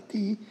delta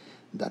t,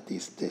 that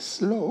is the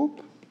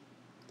slope,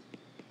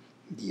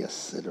 the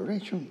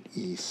acceleration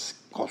is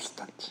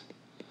constant.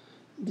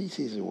 This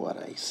is what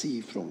I see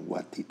from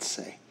what it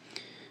says.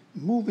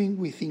 Moving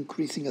with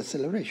increasing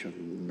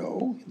acceleration.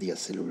 No, the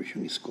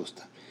acceleration is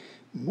constant.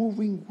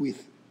 Moving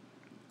with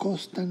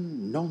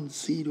constant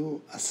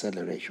non-zero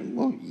acceleration.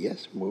 Oh,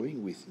 yes,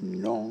 moving with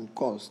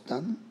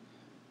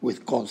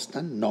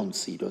constant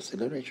non-zero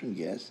acceleration,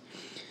 yes.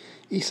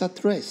 Is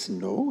at rest?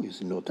 No,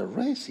 it's not at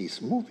rest.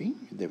 It's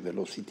moving. The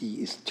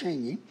velocity is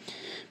changing.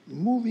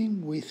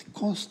 Moving with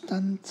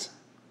constant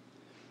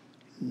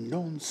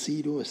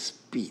non-zero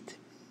speed.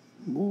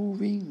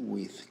 Moving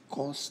with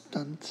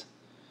constant.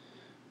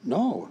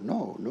 No.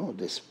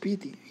 The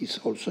speed is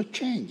also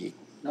changing.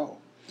 No.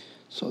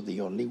 So the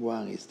only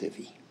one is the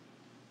V.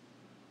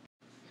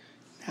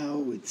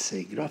 Now it's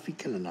a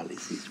graphical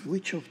analysis.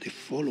 Which of the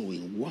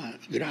following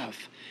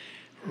graph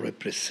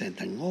represent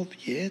an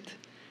object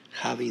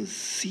having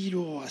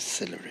zero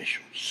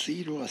acceleration?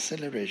 Zero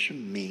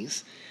acceleration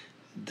means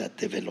that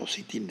the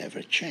velocity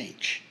never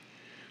change.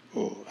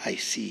 Oh, I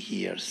see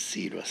here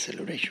zero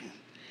acceleration.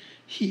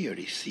 Here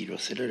is zero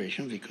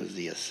acceleration because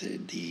this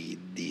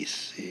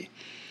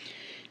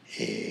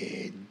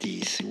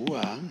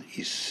one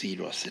is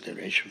zero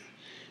acceleration.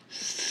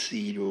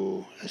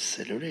 Zero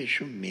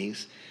acceleration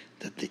means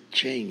that the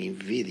change in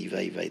v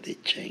divided by the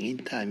change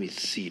in time is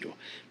zero.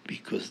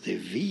 Because the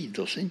v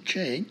doesn't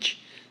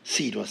change,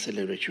 zero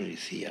acceleration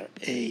is here,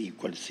 a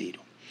equals zero.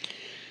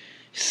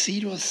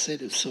 Zero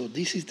acceleration, so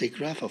this is the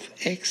graph of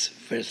x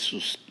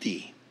versus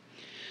t.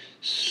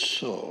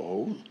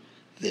 So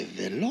the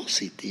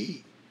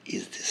velocity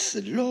is the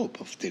slope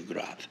of the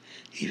graph.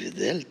 If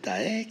delta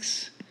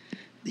x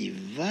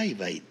divided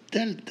by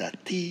delta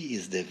t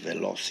is the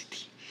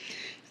velocity.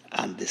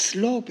 And the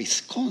slope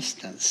is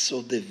constant,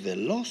 so the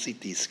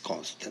velocity is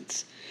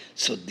constant.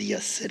 So the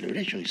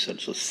acceleration is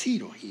also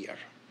zero here.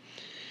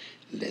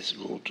 Let's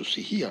go to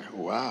see here.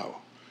 Wow.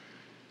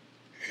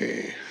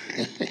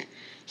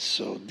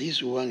 So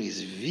this one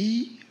is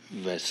v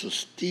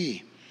versus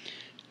t.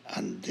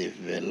 And the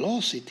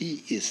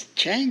velocity is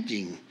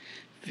changing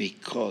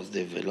because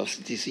the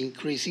velocity is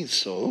increasing,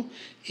 so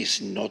it's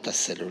not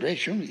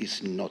acceleration,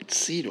 it's not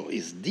zero,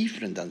 it's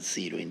different than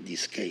zero in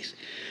this case.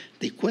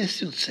 The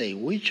question says,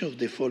 which of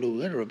the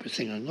following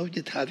represent an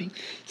object having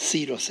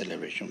zero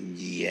acceleration?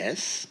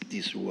 Yes,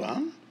 this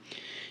one.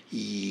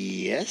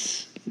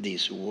 Yes,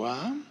 this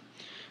one.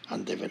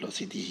 And the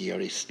velocity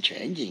here is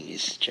changing,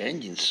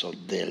 so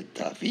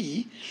delta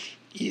v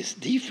is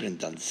different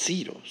than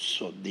zero.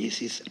 So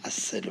this is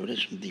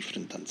acceleration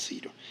different than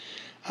zero.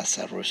 As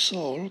a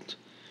result,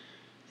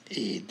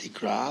 the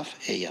graph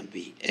A and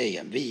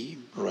B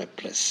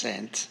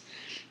represent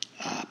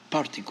a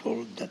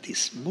particle that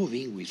is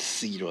moving with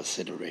zero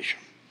acceleration.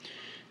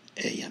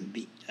 A and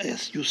B.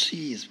 As you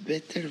see, it's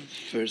better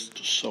first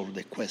to solve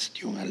the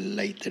question and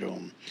later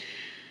on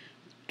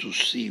to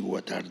see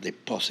what are the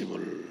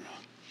possible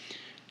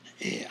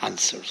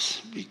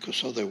answers,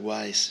 because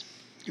otherwise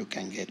you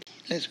can get.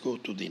 Let's go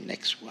to the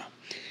next one.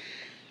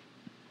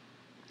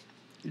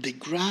 The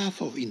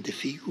graph in the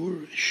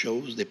figure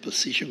shows the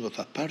position of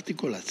a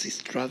particle as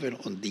it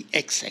travels on the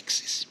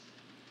x-axis.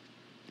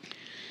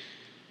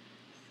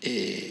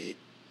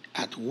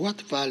 At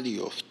what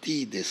value of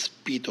t the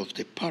speed of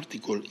the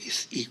particle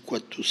is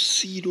equal to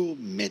 0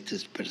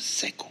 meters per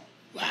second?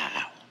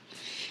 Wow!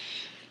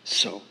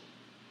 So,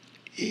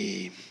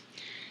 the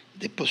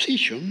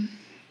position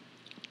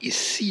is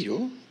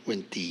 0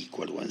 when t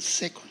equals 1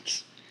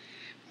 second.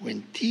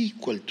 When t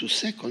equals 2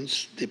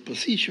 seconds, the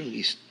position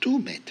is 2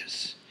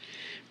 meters.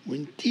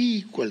 When t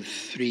equals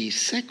 3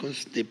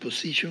 seconds, the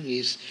position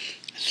is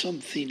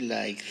something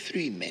like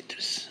 3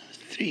 meters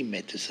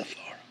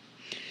afar.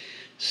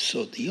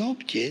 So the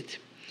object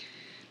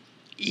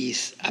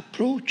is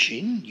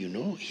approaching,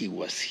 he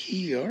was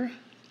here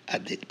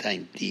at the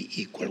time t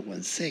equals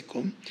 1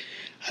 second.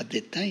 At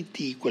the time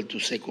t equals 2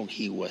 seconds,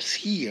 he was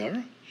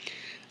here.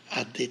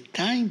 At the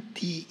time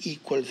t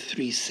equals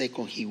 3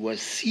 seconds, he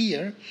was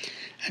here.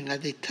 And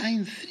at the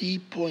time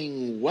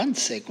 3.1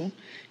 second,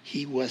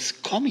 he was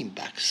coming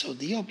back. So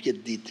the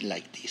object did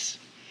like this.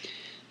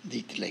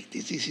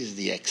 This is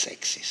the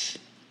x-axis.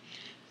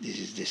 This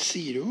is the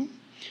 0.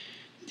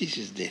 This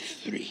is the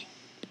 3.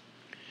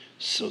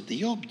 So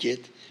the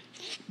object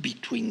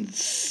within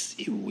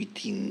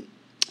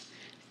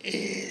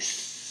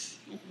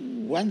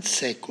 1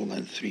 second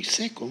and 3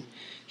 seconds,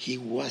 he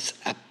was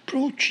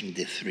approaching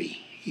the 3.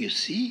 You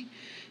see,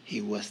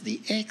 the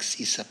x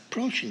is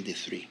approaching the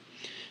 3.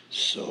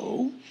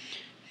 So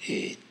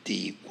t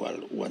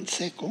equals 1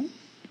 second.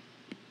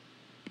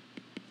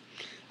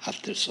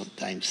 After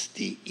sometimes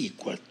t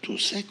equals 2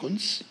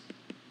 seconds.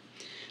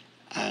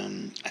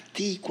 And at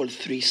t equals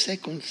 3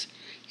 seconds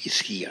is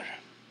here.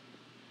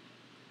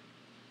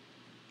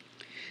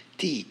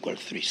 T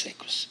equals 3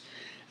 seconds.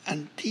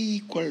 And t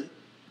equals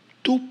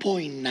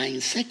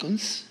 2.9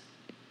 seconds,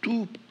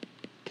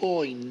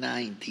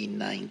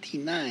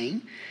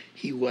 2.9099,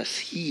 he was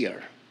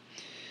here.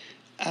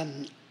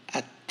 And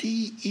at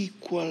t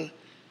equals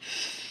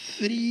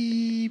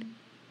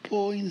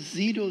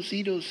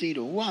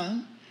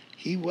 3.0001,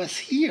 he was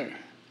here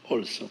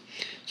also.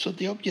 So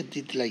the object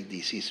did like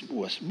this. It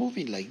was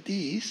moving like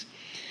this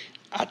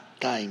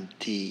at time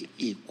t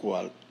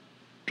equals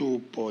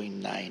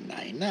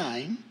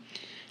 2.999,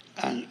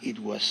 and it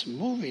was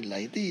moving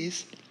like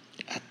this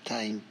at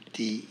time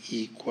t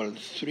equals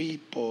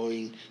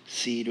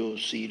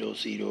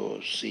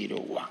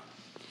 3.00001.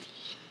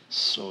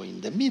 So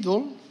in the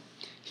middle,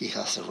 he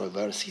has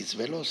reversed his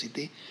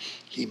velocity.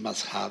 He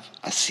must have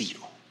a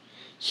 0.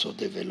 So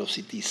the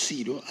velocity is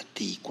 0 at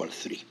t equals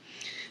 3.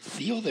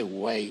 The other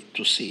way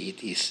to see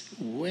it is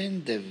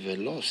when the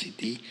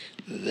velocity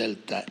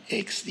delta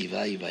x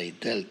divided by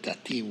delta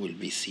t will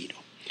be 0.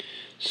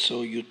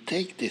 So you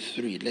take the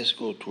 3. Let's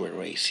go to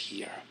erase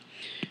here.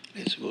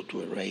 Let's go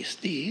to erase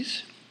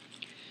this.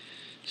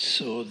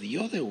 So the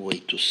other way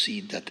to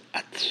see that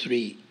at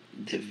 3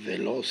 the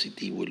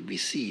velocity will be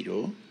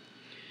 0,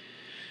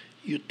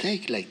 you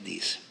take like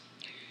this.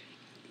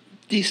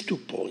 These 2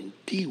 points,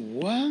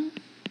 T1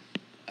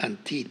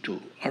 and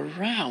T2,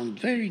 around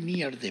very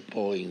near the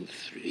point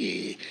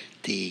T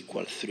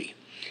equals 3.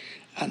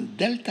 And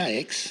delta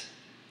x,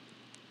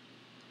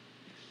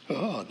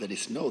 there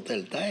is no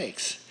delta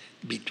x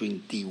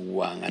between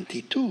T1 and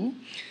T2.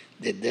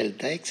 The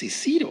delta x is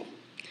 0.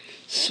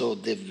 So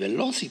the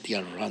velocity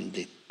around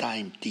the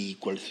time t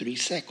equals 3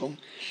 seconds,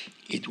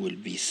 it will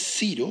be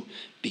 0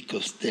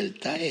 because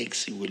delta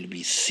x will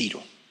be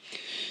 0.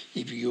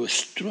 If you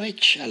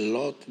stretch a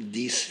lot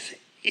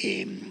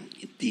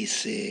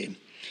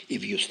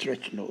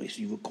if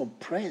you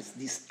compress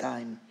this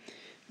time,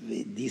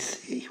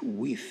 this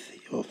width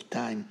of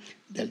time,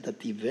 delta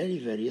t very,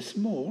 very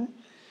small,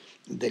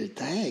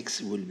 delta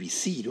x will be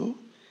 0,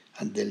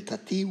 and delta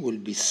t will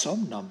be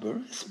some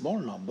number, small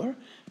number,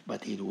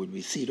 but it will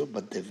be 0,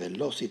 but the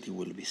velocity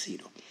will be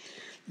 0.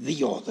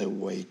 The other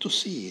way to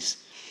see is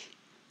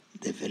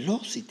the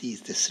velocity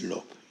is the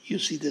slope. You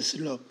see the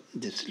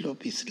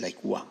slope is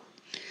like 1.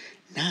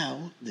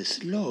 Now the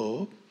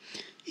slope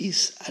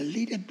is a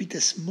little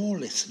bit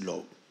smaller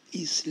slope.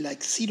 It's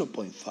like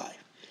 0.5.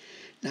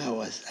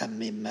 Now as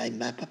I'm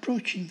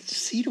approaching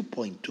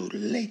 0.2,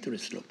 later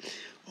slope.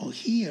 On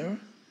here,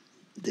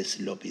 the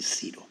slope is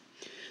 0.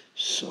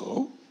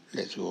 So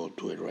let's go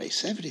to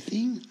erase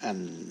everything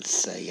and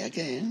say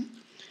again,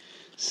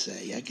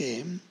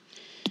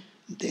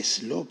 the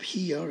slope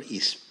here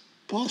is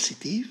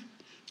positive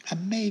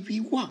and maybe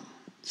 1.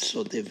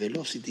 So the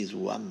velocity is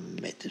 1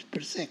 meter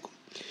per second.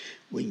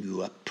 When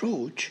you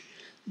approach,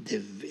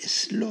 the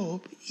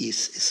slope is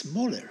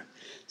smaller.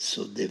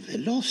 So the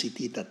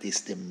velocity, that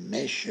is the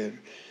measure,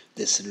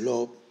 the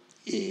slope,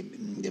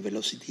 the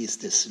velocity is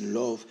the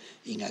slope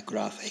in a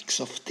graph x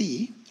of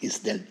t, is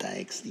delta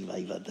x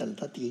divided by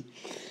delta t.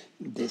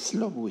 The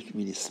slope will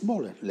be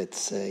smaller, let's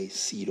say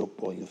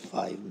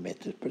 0.5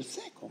 meters per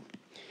second.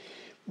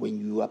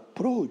 When you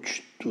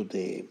approach to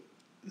the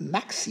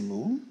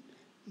maximum,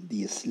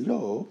 the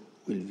slope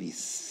will be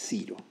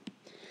 0.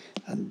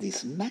 And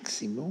this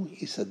maximum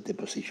is at the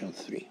position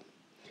 3.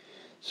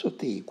 So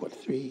t equals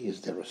 3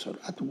 is the result.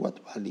 At what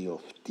value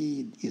of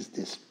t is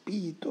the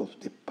speed of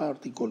the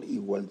particle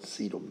equal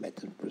 0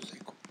 meters per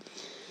second?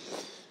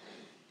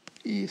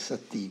 Is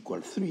at t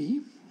equals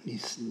 3,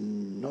 is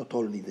not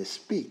only the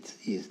speed,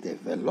 is the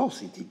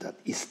velocity, that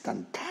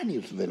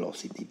instantaneous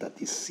velocity, that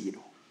is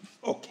 0.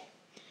 Okay.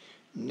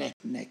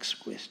 Next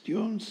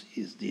questions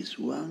is this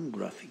one,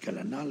 graphical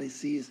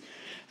analysis.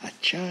 A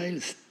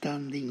child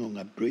standing on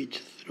a bridge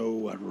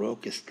throws a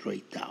rock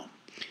straight down.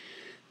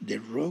 The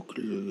rock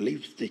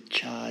leaves the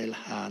child's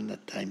hand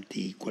at time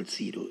t equals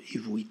 0.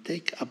 If we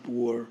take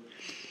upward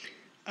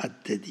as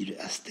the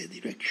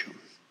direction,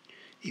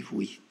 if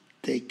we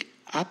take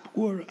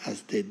upward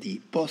as the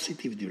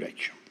positive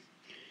direction,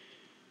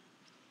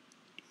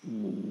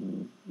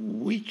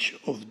 which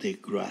of the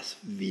graphs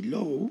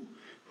below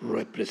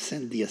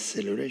represent the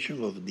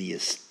acceleration of the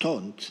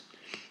stunt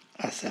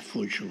as a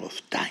function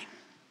of time?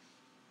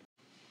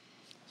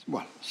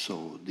 Well,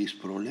 so this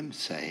problem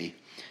say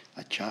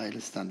a child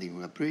standing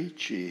on a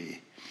bridge,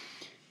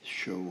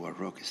 show a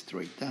rock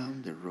straight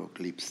down, the rock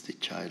leaves the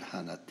child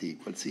hand at t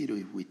equals 0.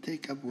 If we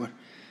take upward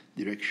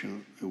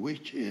direction,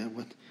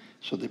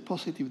 so the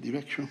positive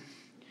direction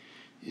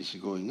is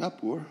going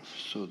upward,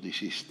 so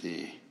this is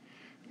the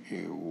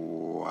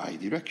y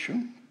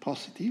direction,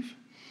 positive,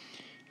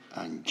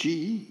 and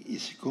g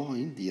is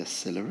going, the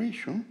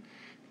acceleration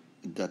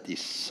that is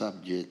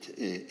subject,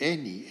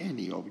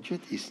 any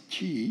object is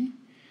g,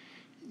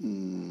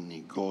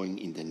 going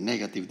in the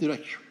negative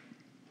direction,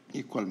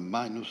 equal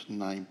minus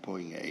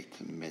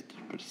 9.8 meters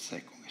per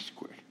second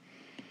squared.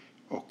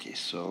 Okay,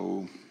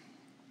 so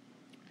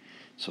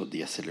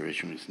the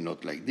acceleration is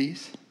not like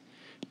this,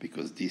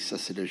 because this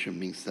acceleration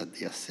means that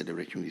the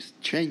acceleration is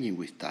changing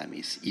with time,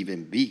 is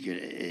even bigger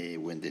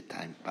when the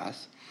time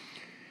passes.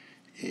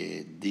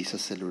 This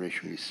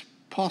acceleration is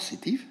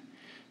positive,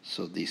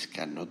 so this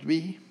cannot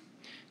be.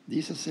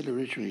 This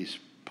acceleration is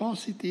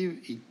positive,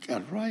 it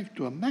arrives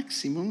to a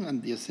maximum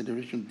and the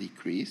acceleration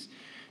decreases.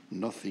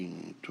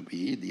 Nothing to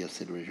be, the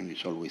acceleration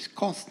is always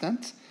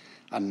constant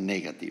and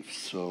negative.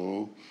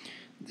 So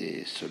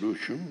the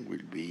solution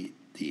will be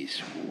this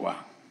one.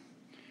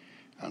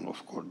 And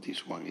of course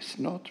this one is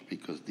not,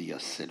 because the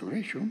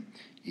acceleration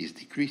is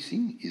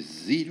decreasing, is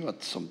 0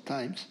 at some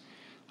times.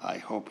 I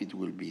hope it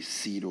will be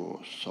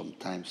 0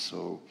 sometimes,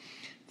 so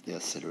the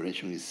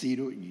acceleration is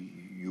 0,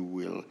 you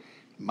will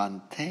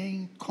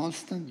maintain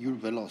constant your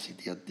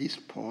velocity at this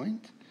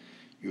point,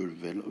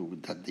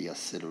 that the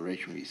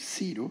acceleration is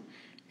 0.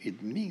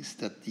 It means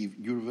that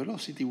your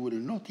velocity will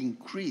not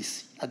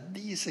increase at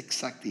this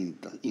exact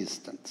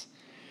instant.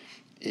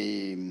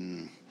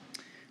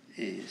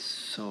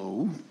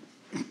 So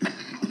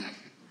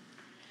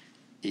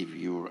if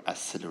your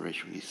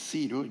acceleration is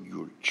 0,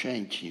 your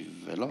change in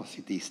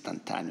velocity,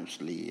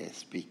 instantaneously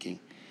speaking,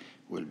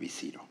 will be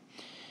 0.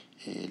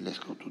 Let's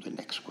go to the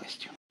next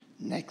question.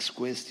 Next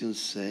question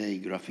say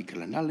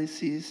graphical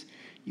analysis.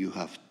 You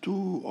have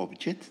two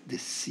objects, the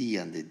C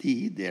and the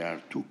D. There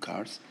are two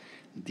cars.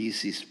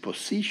 This is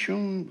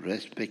position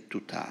respect to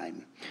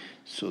time.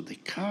 So the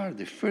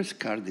first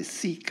car, the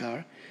C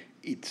car,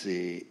 it's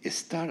a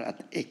start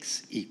at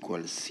x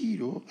equals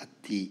 0,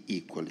 at t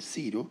equals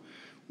 0,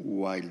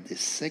 while the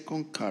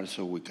second car,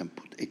 so we can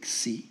put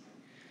xc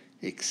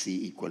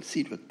equals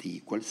 0, t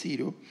equals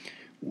 0,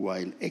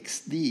 while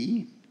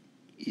xd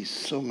is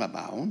some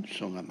amount,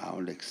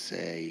 let's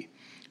say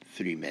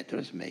 3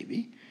 meters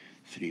maybe,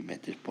 3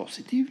 meters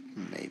positive,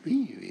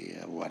 maybe,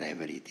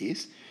 whatever it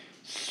is.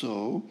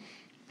 So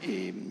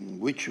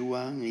which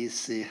one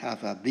is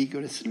have a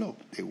bigger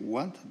slope? The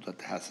one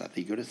that has a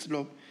bigger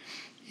slope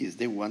is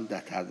the one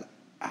that has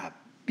a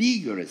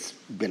bigger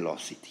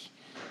velocity.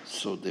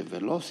 So the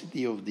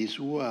velocity of this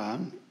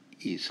one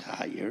is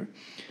higher,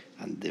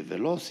 and the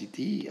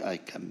velocity I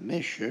can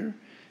measure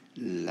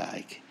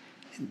like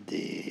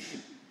the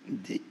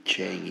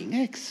change in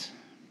x.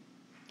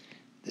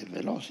 The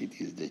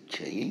velocity is the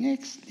change in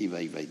x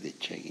divided by the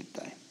change in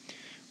time.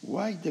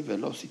 Why the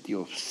velocity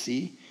of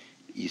C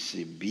is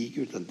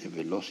bigger than the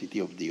velocity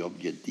of the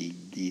object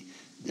d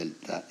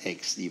delta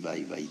x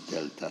divided by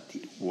delta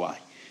t? Why?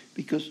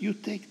 Because you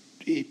take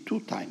 2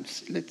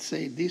 times, let's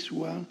say this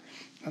one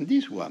and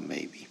this one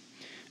maybe.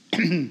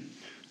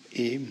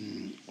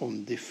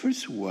 On the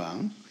first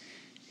one,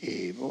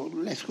 or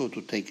let's go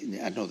to take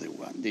another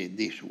one,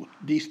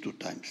 these 2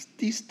 times,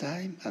 this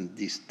time and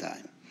this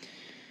time.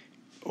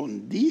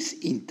 On this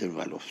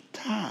interval of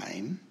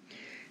time,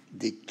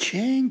 the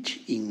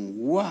change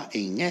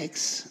in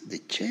x, the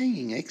change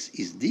in x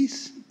is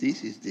this.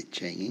 This is the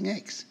change in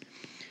x.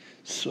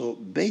 So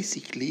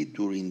basically,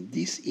 during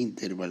this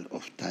interval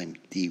of time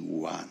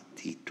t1,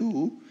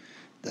 t2,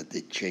 that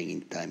the change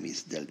in time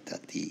is delta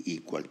t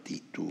equal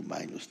t2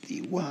 minus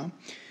t1,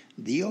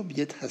 the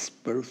object has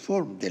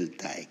performed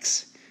delta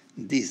x,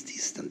 this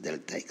distance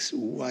delta x.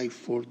 Why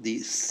for the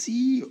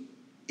C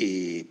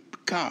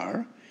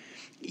car,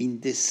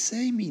 in the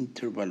same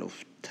interval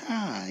of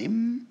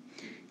time,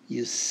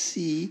 you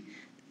see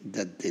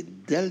that the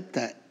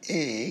delta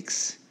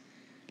x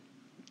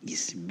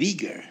is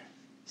bigger.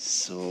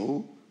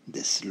 So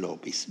the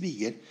slope is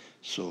bigger,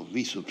 so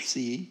V sub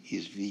C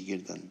is bigger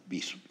than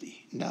V sub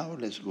D. Now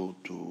let's go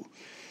to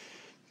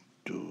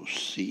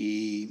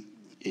see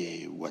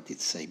what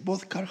it says.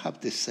 Both cars have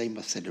the same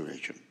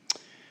acceleration.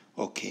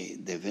 Okay,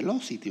 the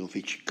velocity of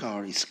each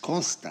car is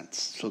constant,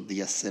 so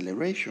the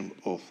acceleration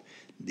of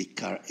the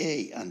car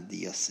A and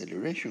the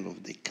acceleration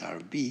of the car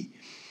B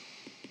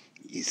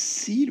is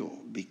 0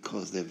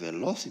 because the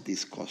velocity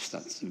is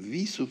constant.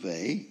 V sub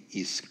A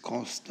is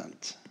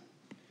constant,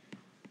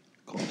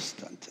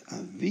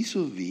 and V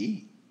sub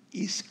V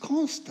is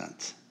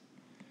constant.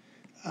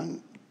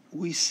 And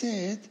we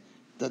said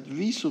that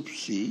V sub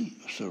C,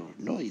 sorry,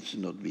 no, it's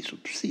not V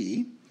sub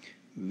C.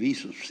 V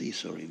sub C,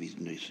 sorry,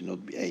 it's not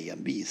A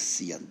and B, it's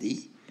C and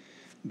D.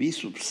 V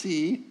sub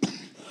C,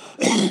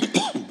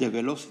 the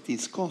velocity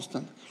is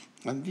constant,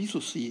 and V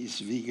sub C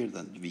is bigger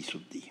than V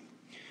sub D.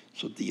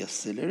 So the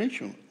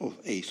acceleration of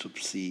A sub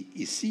C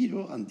is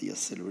 0, and the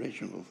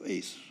acceleration of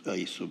A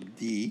sub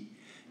D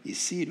is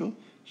 0.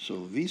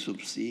 So V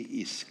sub C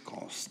is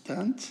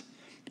constant,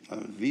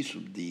 and V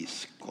sub D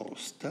is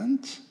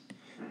constant,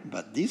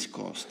 but this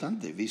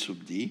constant, the V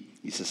sub D,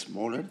 is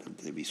smaller than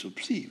the V sub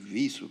C.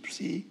 V sub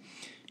C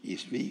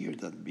is bigger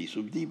than V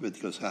sub D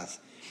because it has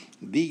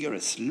bigger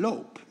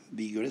slope,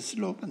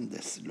 and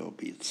the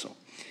slope is so.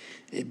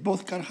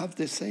 Both cars have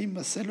the same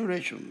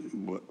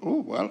acceleration. Oh,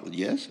 well,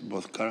 yes,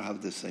 both cars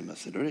have the same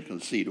acceleration,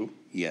 0,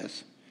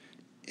 yes.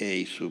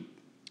 A sub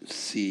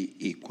C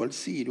equals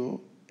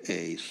 0,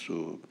 A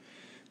sub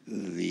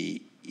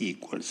V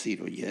equals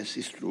 0, yes,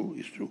 it's true.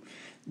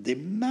 The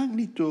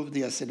magnitude of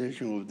the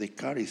acceleration of the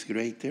car is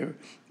greater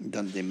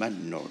than the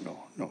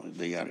no,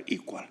 they are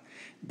equal.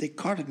 The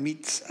car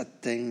meets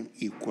at 10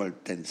 equal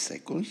 10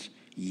 seconds,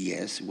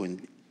 yes,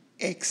 when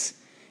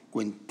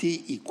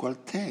t equal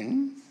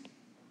 10,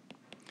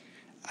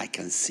 I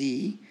can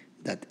see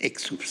that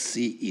x sub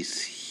c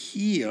is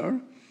here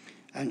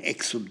and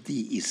x sub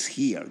d is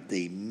here.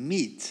 They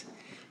meet,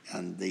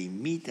 and they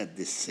meet at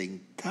the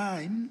same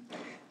time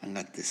and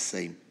at the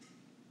same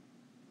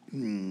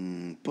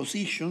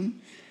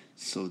position,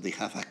 so they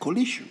have a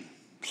collision.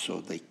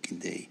 So the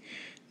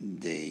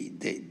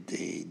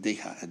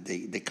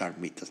car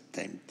meets at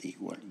 10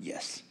 equal,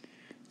 yes.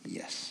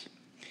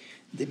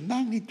 The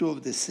magnitude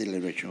of the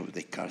acceleration of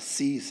the car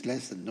C is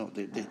less than, no,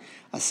 the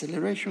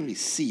acceleration is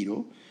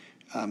 0,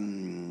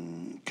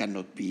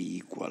 cannot be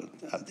equal.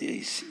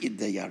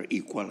 They are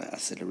equal.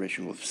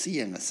 Acceleration of C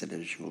and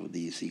acceleration of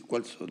D is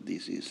equal, so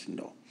this is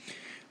no.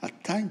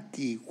 At time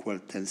t equal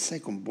 10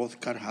 seconds, both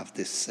cars have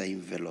the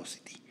same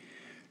velocity.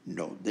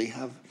 No, they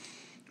have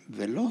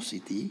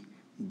velocity,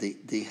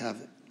 they have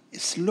a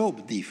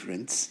slope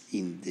difference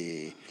in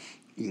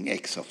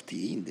x of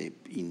t,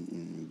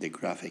 in the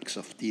graph x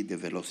of t, the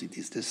velocity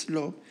is the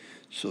slope.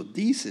 So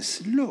this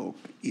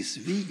slope is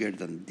bigger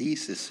than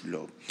this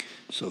slope.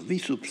 So V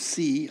sub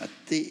c at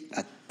t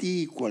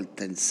t equal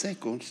 10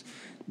 seconds,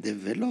 the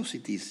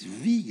velocity is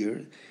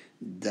bigger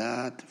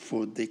than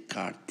for the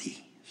car t.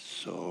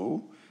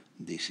 So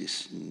this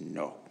is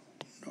no.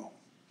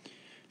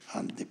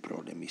 And the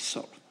problem is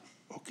solved.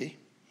 Okay?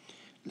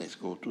 Let's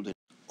go to the...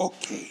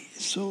 Okay,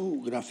 so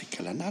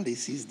graphical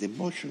analysis, the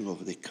motion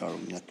of the car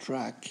on a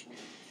track.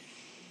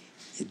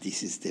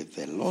 This is the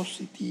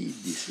velocity,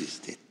 this is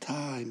the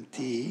time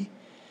t.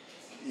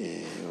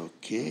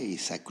 Okay,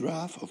 it's a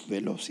graph of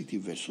velocity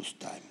versus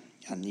time.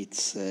 And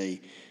it's the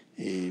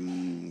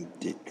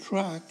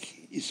track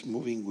is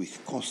moving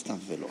with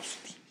constant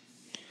velocity.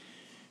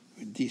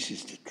 This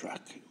is the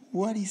track.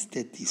 What is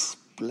the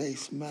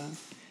displacement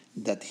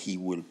that he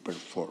will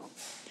perform?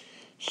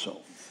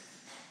 So,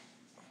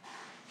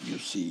 you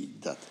see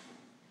that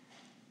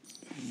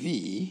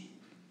V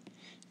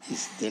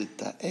is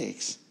delta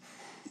x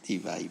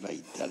divided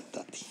by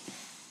delta t.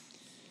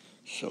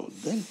 So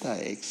delta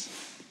x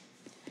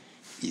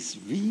is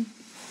V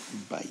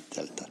by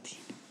delta t.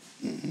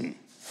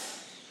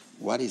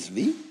 What is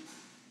V?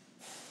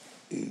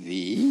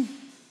 V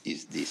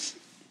is this.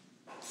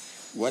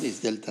 What is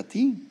delta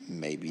t?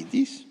 Maybe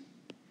this.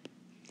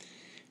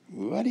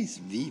 What is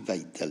V by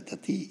delta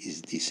t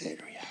is this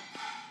area.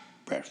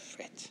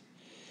 Perfect.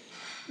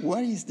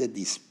 What is the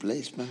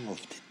displacement of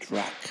the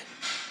track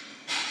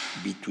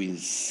between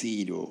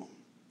 0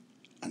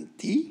 and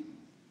t?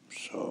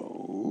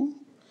 So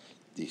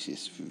this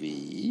is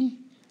V,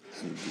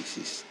 and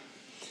this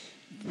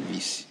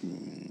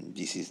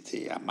is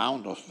the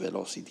amount of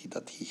velocity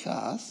that he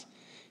has.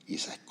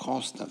 Is a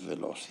constant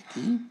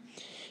velocity,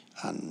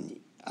 and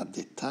at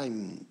the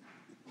time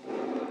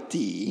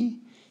t,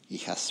 he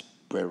has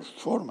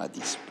performed a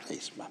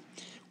displacement.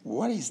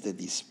 What is the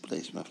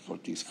displacement for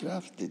this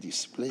graph? The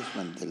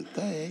displacement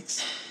delta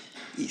x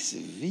is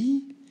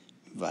V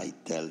by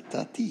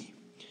delta t.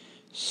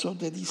 So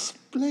the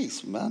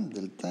displacement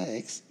delta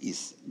x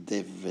is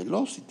the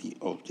velocity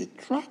of the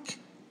track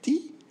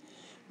t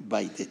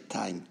by the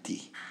time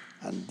t.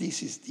 And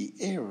this is the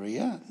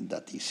area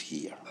that is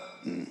here.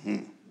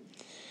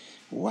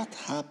 What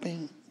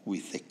happened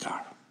with the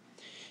car?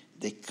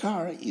 The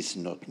car is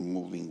not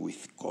moving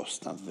with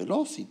constant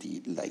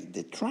velocity like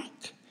the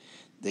track.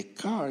 The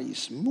car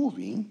is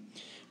moving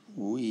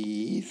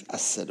with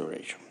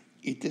acceleration.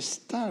 It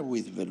starts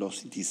with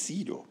velocity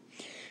 0.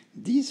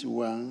 This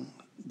one,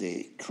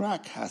 the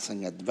track has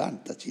an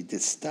advantage.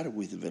 It starts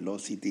with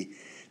velocity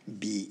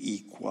v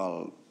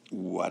equal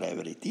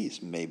whatever it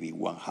is, maybe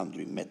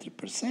 100 meters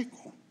per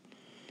second.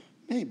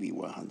 Maybe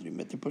 100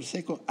 meters per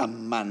second,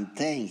 and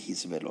maintain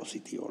his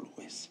velocity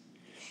always.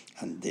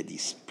 And the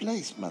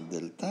displacement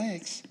delta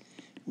x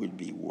will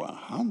be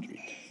 100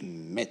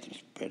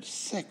 meters per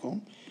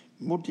second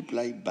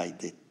multiplied by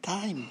the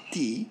time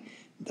t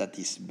that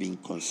is being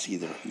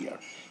considered here.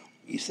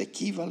 Is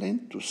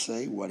equivalent to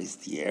say what is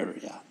the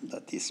area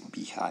that is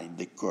behind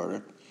the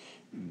curve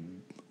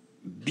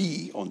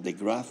b on the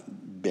graph,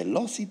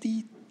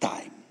 velocity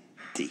time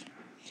t.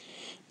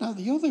 Now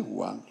the other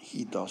one,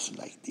 he does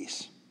like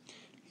this.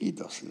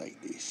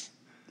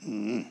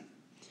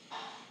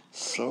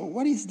 So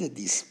what is the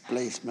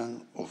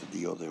displacement of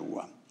the other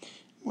one?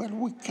 Well,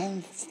 we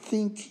can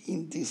think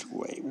in this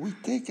way. We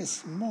take a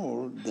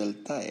small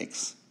delta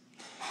x,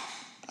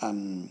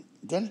 and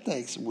delta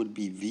x will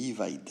be v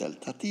by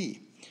delta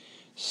t.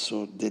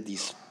 So the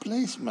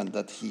displacement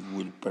that he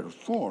will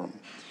perform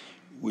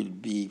will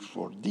be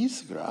for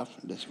this graph.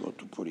 Let's go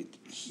to put it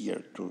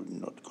here to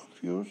not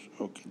confuse.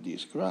 Okay,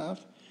 this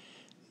graph,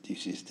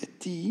 this is the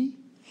t.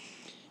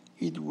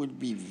 It will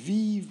be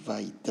v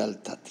by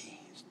delta t.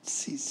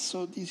 See,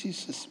 so this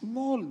is a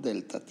small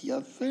delta t,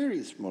 a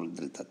very small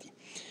delta t.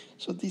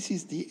 So this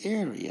is the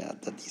area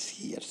that is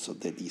here. So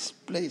the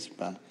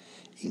displacement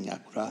in a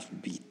graph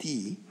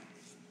BT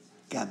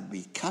can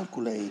be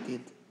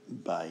calculated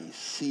by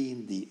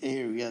seeing the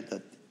area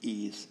that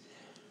is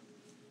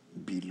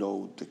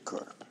below the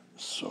curve.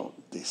 So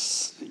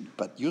this,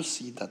 but you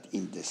see that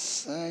in the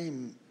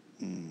same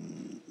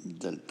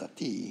delta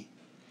t,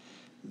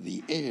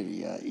 the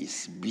area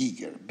is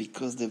bigger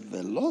because the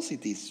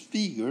velocity is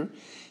bigger.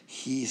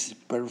 He is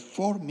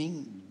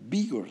performing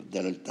bigger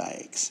delta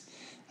x,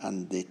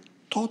 and the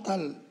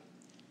total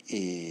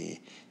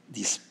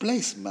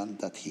displacement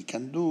that he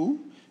can do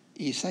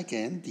is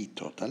again the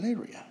total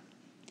area.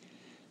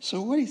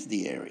 So what is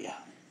the area?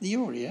 The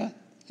area,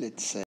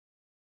 let's say,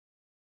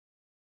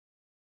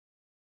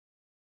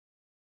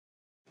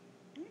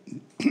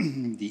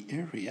 the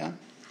area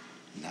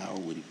now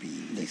will be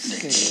in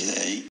this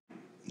case.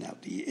 Now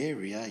the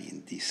area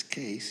in this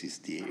case is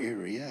the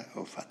area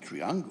of a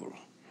triangle,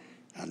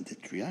 and the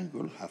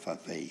triangle have a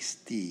base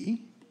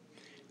t.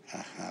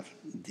 I have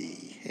the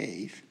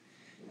height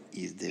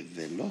is the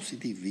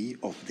velocity v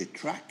of the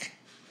track,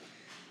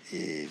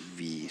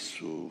 v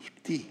sub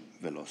t,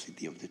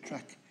 velocity of the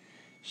track.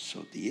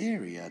 So the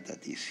area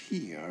that is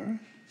here,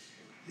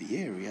 the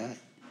area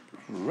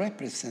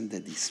represents the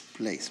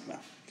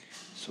displacement.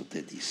 So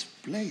the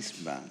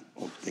displacement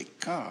of the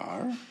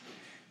car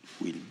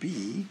will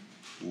be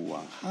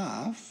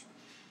 1/2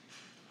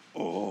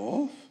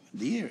 of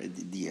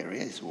the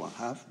area is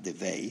 1/2 the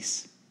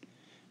base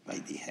by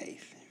the height,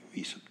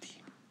 v sub t.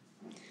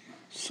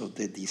 So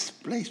the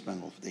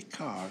displacement of the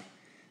car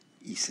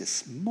is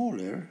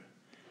smaller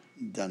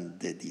than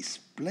the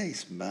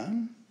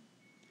displacement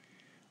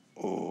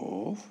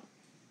of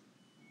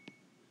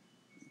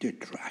the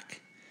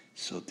track.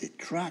 So the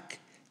track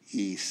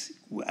is,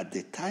 at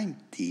the time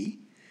t,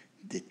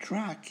 the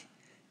track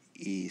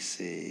is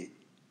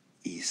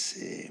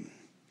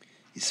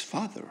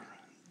farther.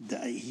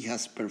 He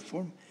has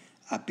performed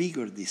a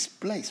bigger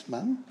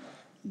displacement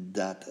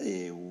than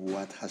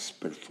what has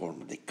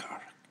performed the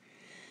car.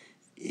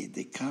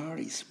 The car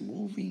is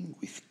moving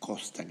with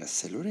constant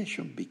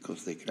acceleration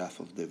because the graph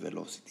of the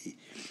velocity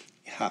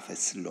have a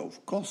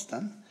slope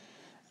constant,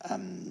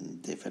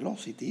 and the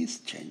velocity is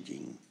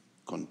changing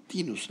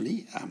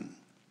continuously, and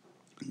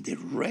the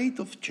rate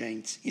of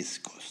change is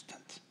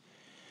constant.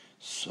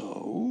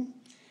 So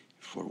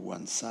for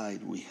one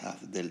side we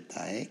have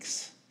delta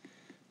x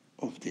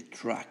of the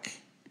track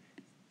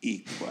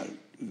equal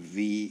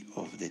v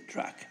of the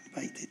track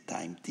by the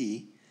time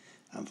t,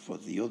 and for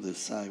the other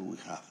side we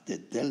have the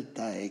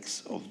delta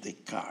x of the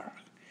car,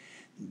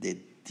 the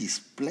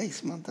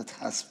displacement that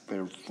has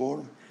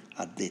performed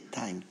at the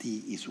time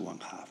t is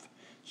 1/2.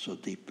 So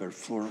they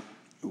perform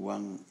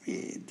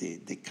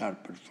the car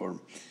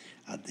performed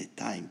at the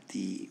time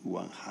t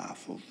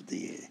 1/2 of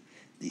the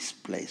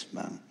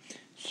displacement.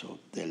 So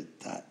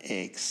delta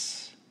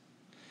x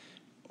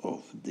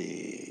of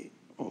the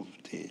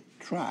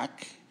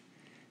track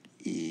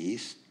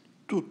is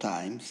 2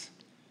 times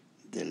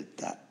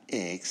delta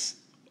x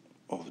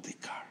of the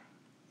car.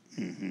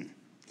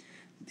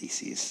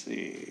 This is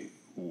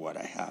what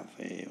I have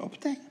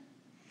obtained.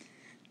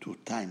 2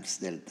 times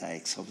delta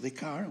x of the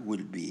car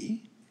will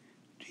be,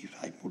 if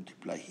I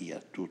multiply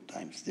here 2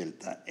 times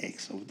delta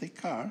x of the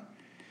car,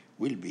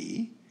 will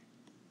be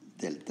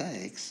delta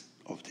x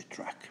of the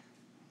track.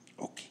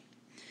 Okay.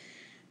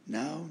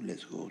 Now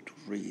let's go to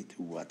read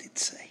what it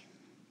say.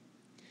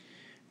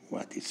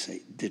 What it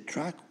say? The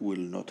track will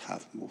not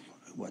have moved.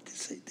 What it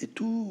say? The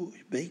two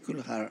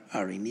vehicles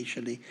are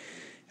initially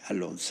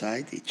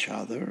alongside each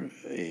other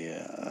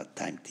at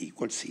time t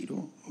equals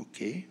 0.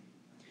 Okay.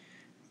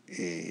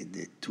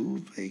 The two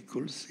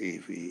vehicles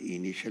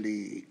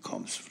initially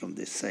comes from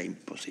the same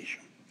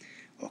position.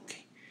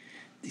 Okay.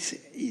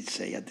 It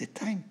say at the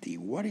time t,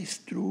 what is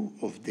true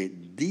of the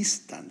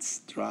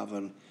distance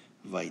traveled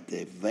by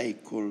the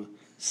vehicle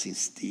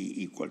since t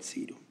equals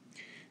 0?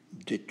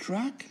 The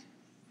track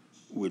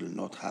will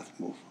not have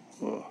moved.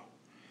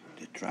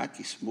 The track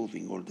is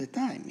moving all the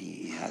time.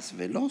 It has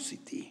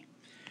velocity,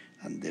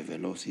 and the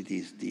velocity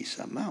is this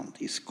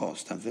amount. It's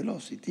constant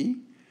velocity.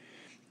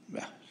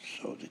 Well,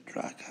 so the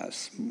track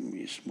is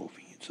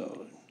moving.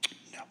 So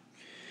no,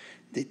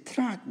 the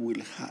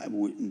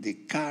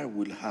car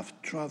will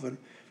have traveled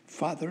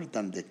farther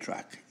than the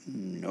track.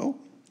 No,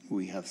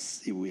 we have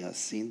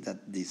seen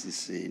that this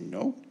is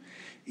no.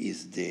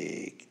 Is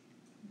the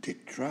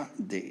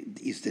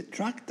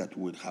track that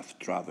will have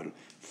traveled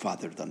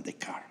farther than the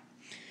car.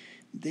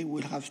 They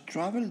will have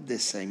traveled the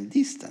same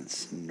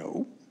distance.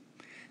 No.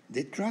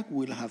 The track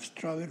will have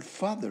traveled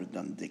farther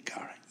than the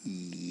car.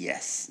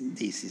 Yes,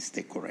 this is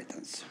the correct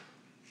answer.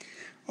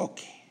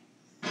 Okay.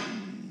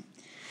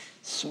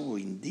 So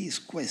in this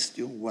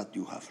question, what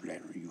you have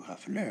learned? You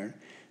have learned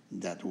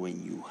that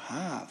when you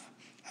have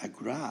a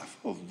graph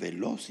of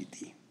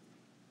velocity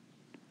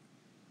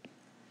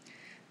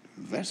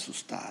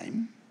versus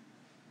time,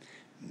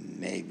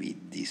 maybe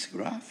this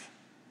graph,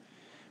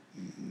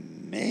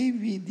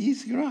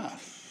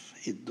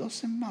 it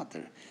doesn't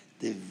matter.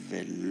 The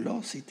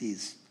velocity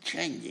is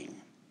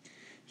changing.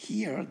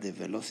 Here, the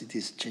velocity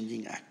is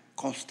changing at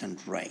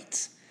constant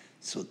rates,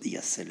 so the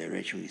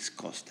acceleration is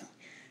constant.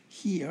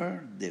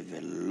 Here, the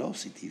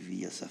velocity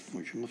v as a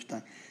function of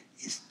time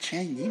is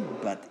changing,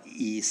 but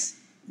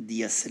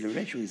the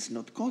acceleration is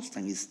not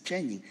constant, it's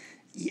changing.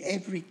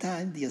 Every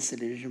time the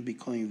acceleration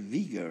becoming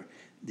bigger,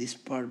 this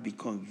part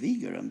becomes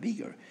bigger and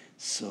bigger.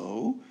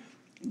 So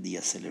the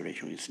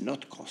acceleration is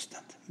not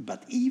constant.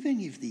 But even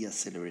if the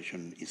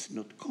acceleration is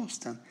not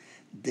constant,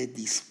 the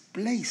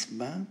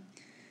displacement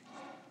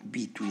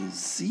between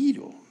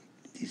 0,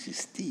 this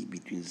is t,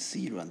 between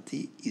 0 and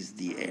t is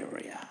the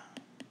area.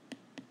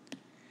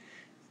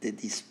 The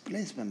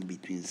displacement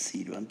between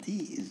 0 and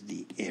t is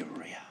the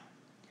area.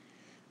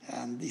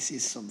 And this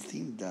is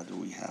something that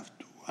we have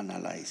to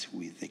analyze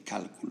with the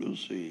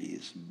calculus. It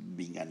is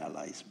being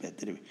analyzed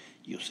better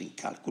using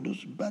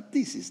calculus, but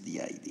this is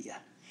the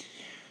idea.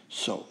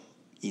 So,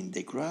 in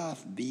the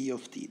graph b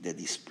of t, the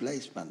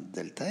displacement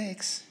delta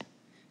x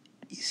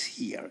is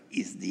here,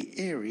 is the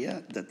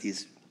area that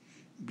is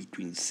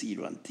between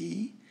 0 and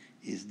t,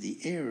 is the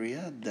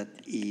area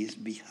that is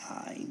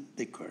behind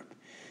the curve.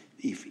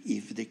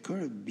 If the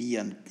curve b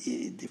and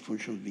t, the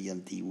function b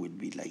and t will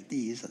be like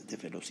this, and the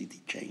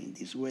velocity change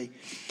this way,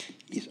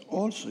 it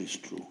also is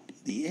true.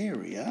 The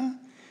area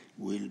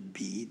will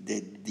be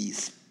the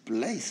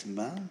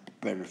displacement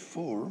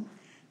performed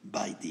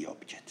by the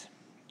object.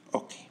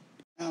 Okay.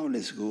 Now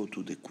let's go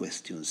to the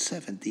question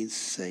 17,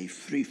 say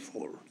free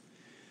fall.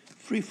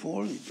 Free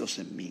fall, it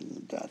doesn't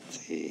mean that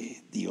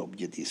the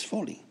object is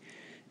falling.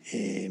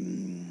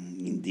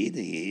 Indeed,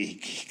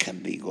 it can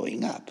be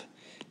going up.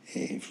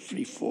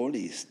 Free fall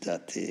is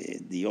that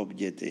the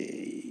object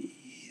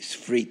is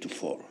free to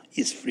fall.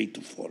 Is free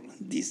to fall.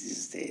 This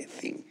is the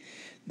thing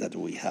that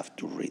we have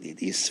to read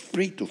it. It's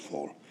free to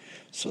fall.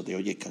 So the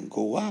object can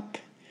go up,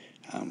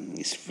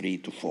 it's free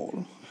to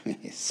fall.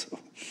 So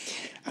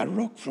a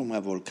rock from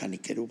a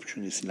volcanic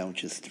eruption is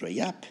launched straight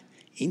up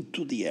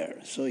into the air.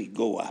 So it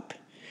go up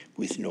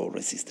with no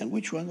resistance.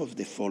 Which one of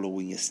the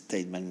following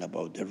statements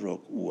about the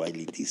rock while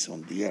it is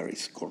on the air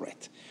is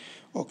correct?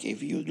 Okay,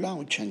 if you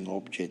launch an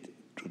object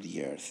to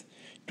the earth,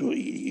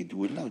 you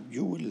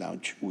will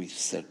launch with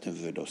certain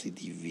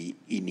velocity v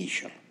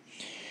initial.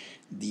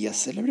 The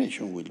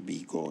acceleration will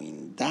be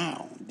going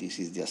down. This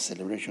is the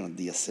acceleration.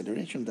 The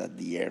acceleration that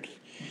the Earth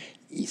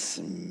is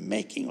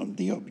making on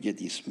the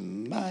object is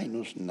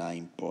minus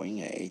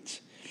 9.8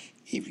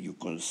 if you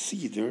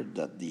consider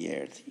that the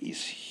Earth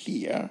is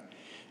here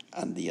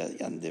and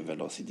the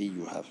velocity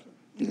you have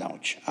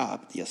launched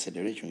up, the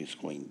acceleration is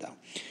going down.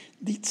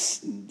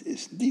 This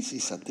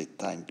is at the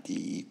time t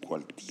equal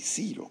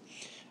t0.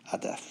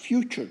 At a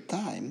future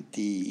time,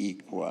 t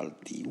equal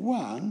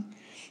t1,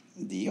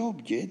 the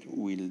object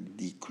will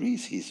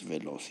decrease his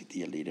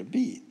velocity a little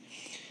bit.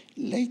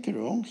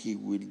 Later on, he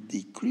will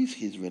decrease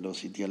his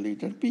velocity a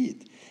little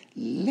bit.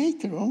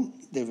 Later on,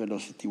 the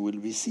velocity will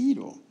be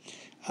 0,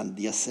 and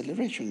the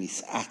acceleration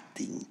is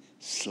acting.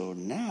 So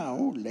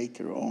now,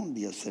 later on,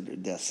 the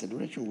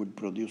acceleration will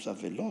produce a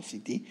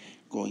velocity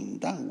going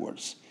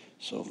downwards.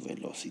 So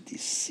velocity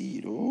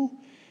 0,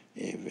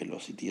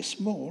 velocity is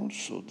small,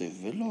 so the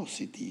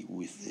velocity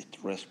with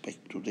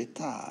respect to the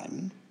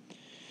time,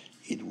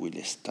 it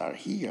will start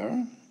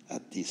here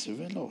at this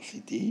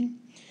velocity,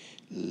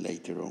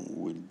 later on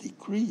will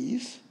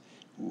decrease,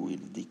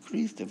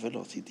 the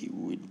velocity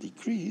will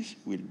decrease,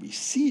 will be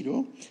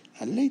 0,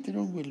 and later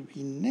on will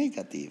be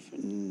negative,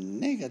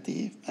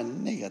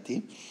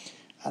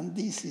 and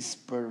this is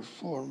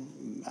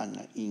performed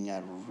in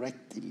a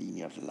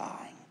rectilinear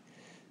line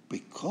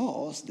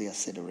because the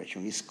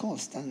acceleration is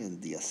constant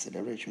and the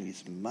acceleration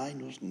is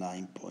minus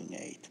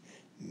 9.8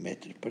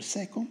 meters per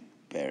second.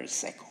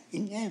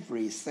 In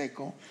every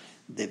second,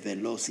 the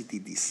velocity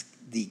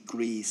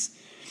decreases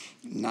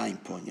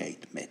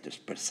 9.8 meters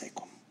per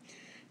second.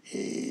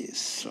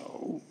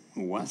 So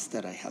once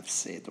that I have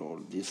said all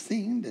these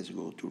things, let's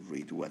go to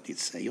read what it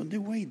says. On the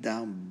way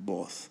down,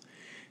 both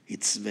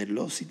its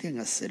velocity and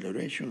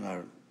acceleration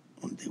are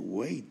on the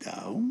way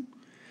down.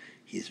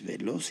 His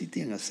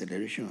velocity and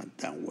acceleration are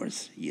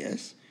downwards.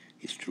 Yes,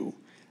 it's true.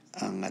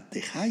 And at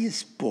the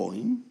highest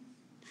point,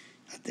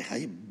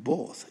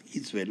 both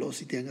its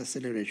velocity and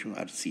acceleration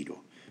are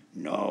 0.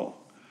 No.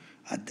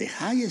 At the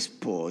highest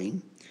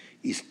point,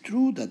 it's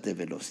true that the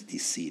velocity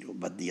is 0,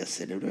 but the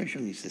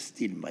acceleration is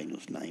still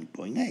minus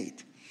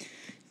 9.8.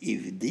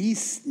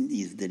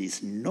 If there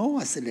is no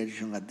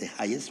acceleration at the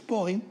highest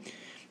point,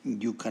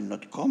 you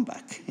cannot come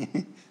back.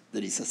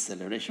 There is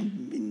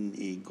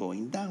acceleration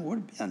going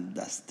downward, and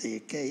that's the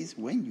case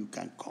when you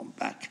can come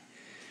back.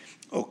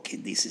 Okay,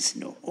 this is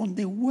no. On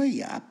the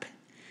way up,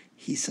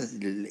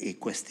 a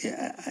question,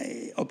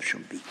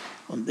 option B.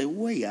 On the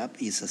way up,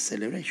 his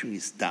acceleration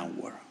is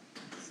downward.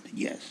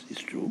 Yes,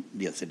 it's true.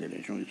 The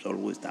acceleration is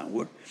always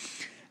downward.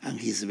 And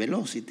his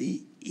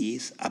velocity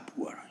is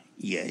upward.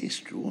 Yeah, it's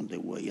true. On the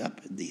way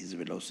up, his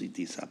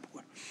velocity is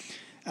upward.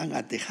 And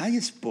at the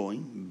highest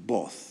point,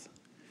 both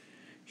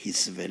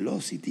his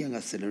velocity and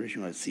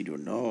acceleration are 0.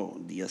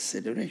 No, the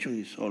acceleration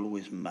is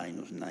always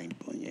minus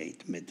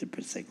 9.8 meters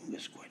per second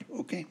squared.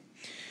 Okay?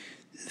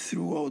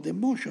 Throughout the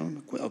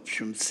motion,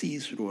 option C,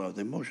 throughout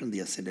the motion,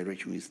 the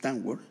acceleration is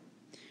downward.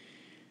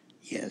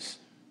 Yes.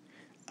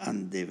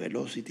 And the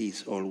velocity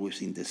is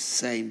always in the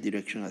same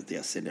direction as the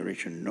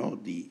acceleration. No,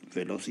 the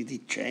velocity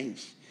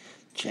changes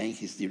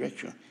its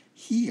direction.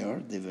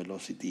 Here, the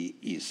velocity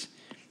is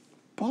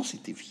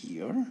positive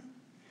here,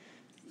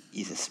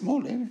 is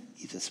smaller,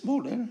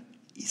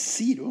 is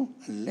 0,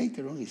 and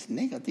later on is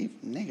negative,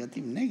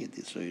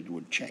 so it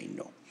will change.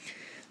 No.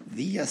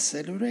 The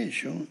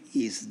acceleration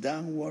is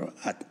downward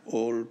at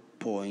all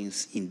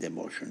points in the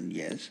motion.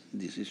 Yes,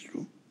 this is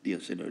true. The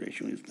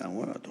acceleration is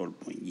downward at all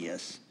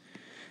points.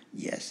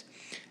 Yes.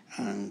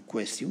 And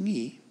question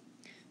E,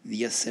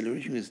 the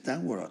acceleration is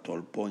downward at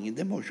all points in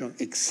the motion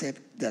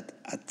except that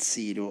at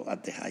 0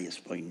 at the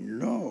highest point.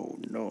 No.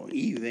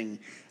 Even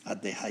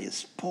at the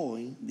highest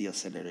point, the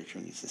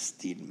acceleration is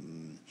still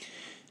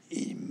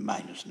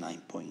minus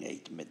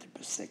 9.8 meters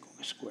per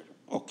second squared.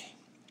 Okay,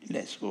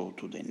 let's go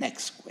to the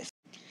next question.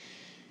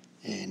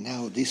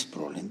 Now this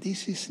problem,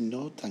 this is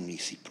not an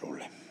easy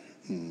problem,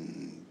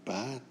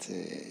 but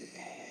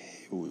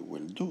we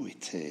will do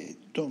it.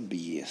 Don't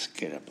be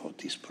scared about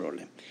this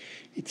problem.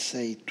 It's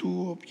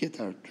two objects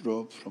are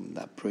dropped from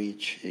the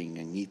bridge in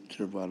an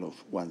interval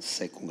of 1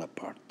 second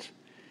apart.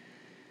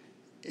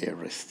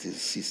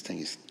 Resistance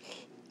is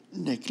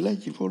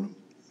negligible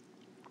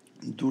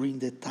during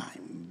the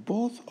time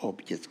both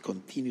objects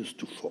continues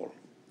to fall.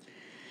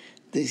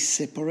 The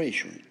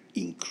separation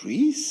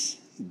increase,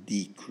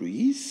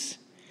 decrease,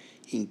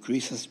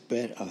 increase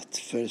at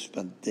first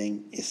but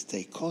then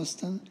stay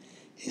constant,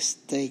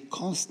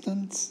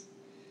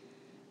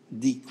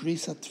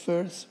 decrease at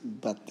first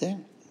but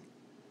then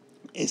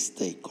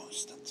stay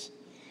constant.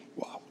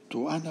 Wow.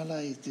 To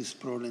analyze this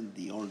problem,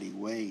 the only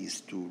way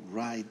is to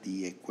write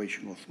the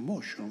equation of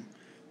motion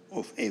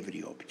of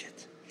every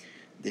object.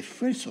 The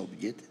first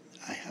object,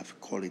 I have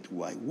called it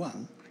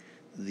y1.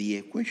 The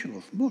equation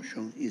of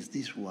motion is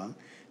this one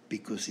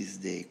because it's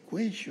the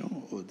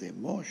equation of the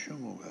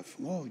motion of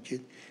an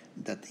object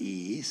that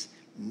is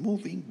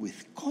moving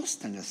with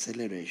constant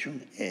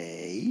acceleration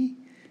a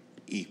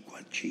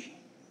equal g.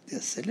 The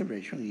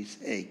acceleration is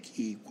a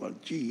equal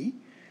g,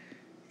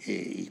 a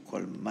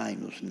equal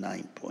minus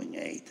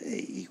 9.8,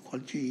 a equal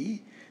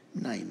g,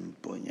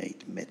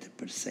 9.8 meters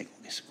per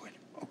second squared.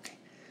 Okay,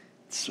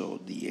 so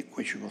the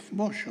equation of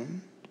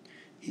motion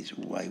is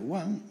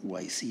y1,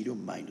 y0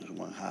 minus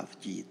 1/2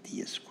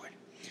 gt squared.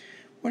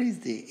 What is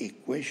the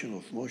equation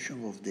of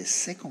motion of the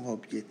second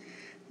object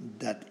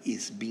that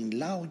is being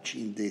launched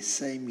in the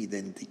same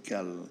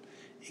identical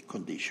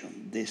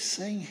condition? The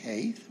same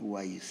height,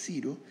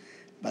 y0,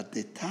 but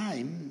the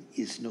time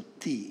is not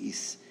t,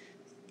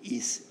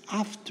 is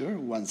after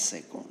 1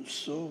 second.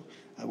 So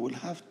I will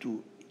have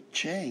to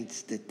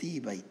change the t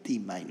by t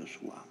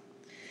minus 1.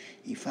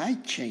 If I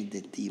change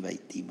the t by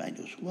t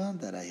minus 1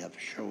 that I have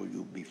shown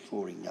you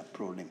before in a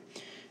problem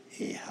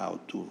how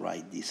to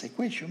write this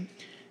equation,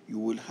 you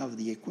will have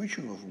the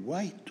equation of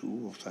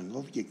y2 of an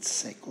object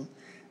second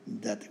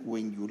that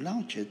when you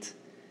launch it,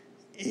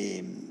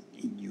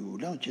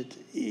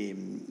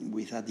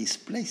 with a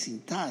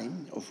displacing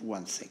time of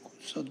 1 second.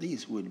 So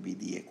this will be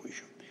the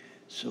equation.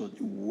 So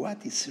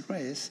what is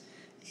rest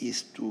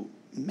is to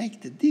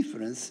make the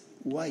difference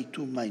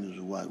y2 minus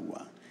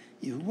y1.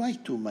 If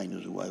y2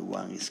 minus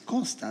y1 is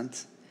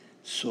constant,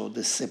 so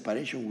the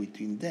separation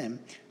between them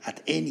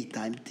at any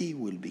time t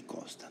will be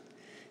constant.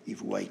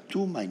 If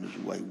y2 minus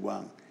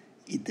y1,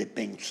 it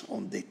depends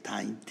on the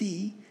time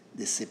t,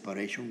 the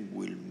separation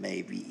will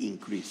maybe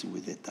increase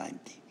with the time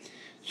t.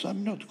 So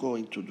I'm not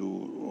going to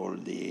do all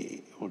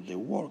the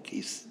work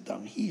is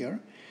done here.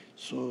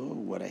 So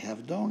what I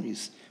have done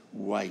is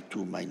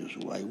y2 minus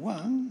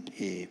y1,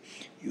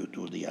 you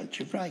do the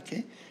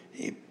algebraic,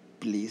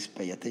 please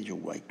pay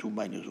attention, y2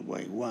 minus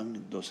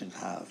y1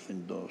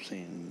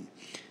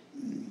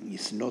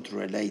 it's not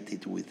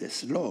related with the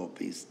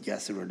slope, it's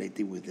just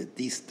related with the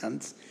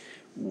distance.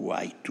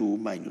 Y2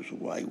 minus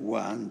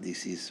y1,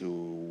 this is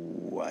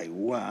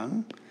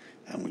y1,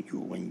 and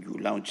when you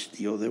launch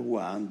the other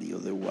one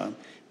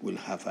will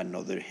have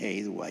another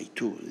height,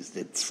 y2. It's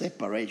the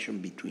separation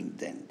between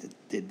them,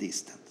 the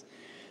distance.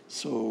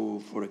 So,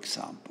 for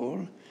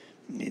example,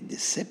 the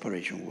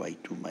separation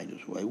y2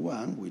 minus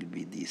y1 will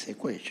be this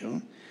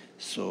equation.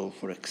 So,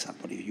 for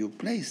example, if you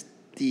place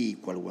t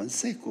equal 1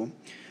 second,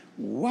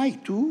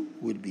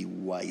 y2 will be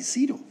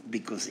y0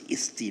 because it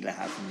still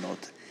have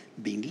not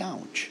been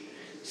launched.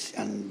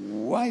 And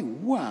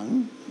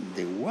y1,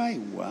 the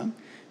y1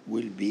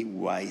 will be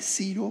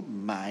y0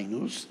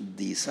 minus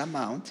this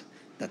amount,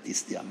 that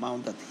is the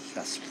amount that he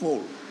has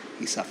fall.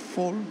 It's a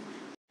fall.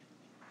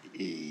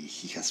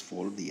 He has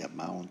fall the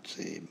amount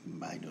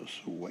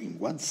minus in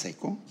 1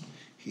 second.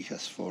 He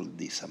has fall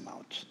this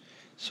amount.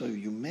 So if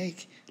you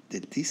make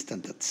the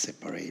distance that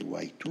separates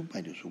y2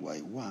 minus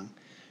y1,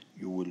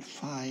 you will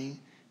find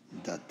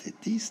that the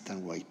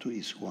distance y2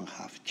 is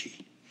 1/2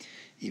 g.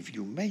 If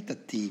you make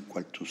that t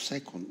equal to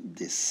second,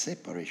 the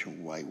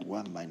separation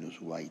y1 minus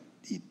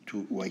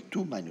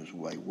y2 minus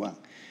y1,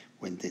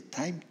 when the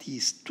time t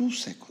is 2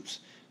 seconds,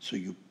 so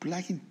you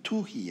plug in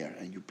 2 here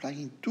and you plug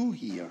in 2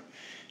 here,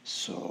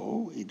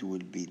 so it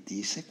will be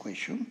this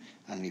equation,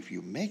 and if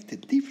you make the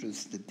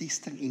difference, the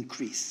distance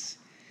increase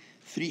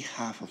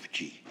 3/2 of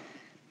g,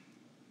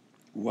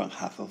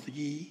 1/2 of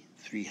g,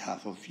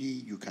 3/2 of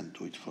g, you can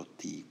do it for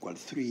t equal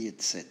 3,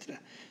 etc.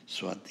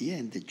 So at the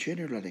end, the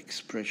general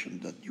expression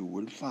that you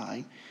will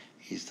find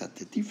is that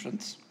the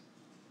difference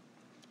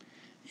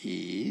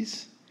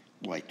is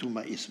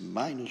y2 is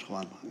minus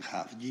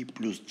 1/2 g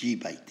plus g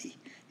by t.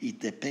 It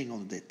depends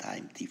on the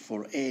time t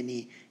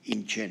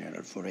in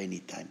general, for any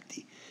time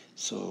t.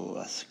 So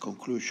as a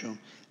conclusion,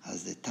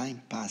 as the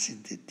time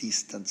passes, the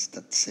distance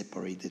that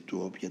separates the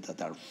two objects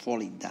that are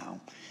falling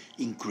down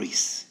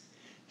increase.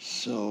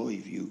 So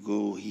if you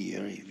go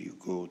here, if you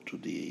go to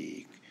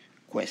the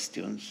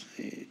questions,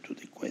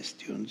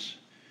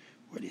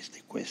 what is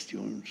the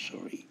question?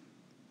 Sorry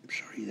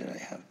that I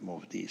have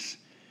moved this.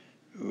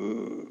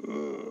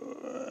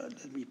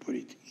 Let me put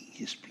it in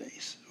his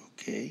place,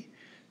 okay?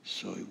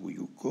 So if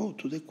you go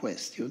to the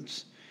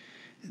questions,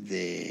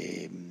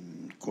 the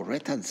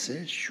correct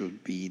answer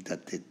should be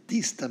that the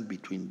distance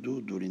between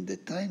two during the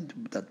time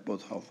that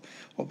both of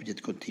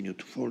objects continue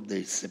to fall,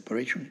 their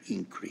separation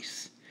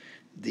increase.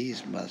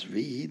 This must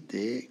be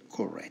the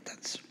correct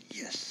answer.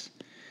 Yes.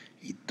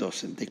 It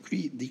doesn't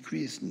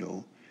decrease.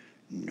 No.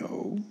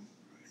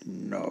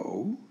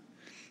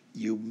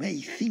 You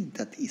may think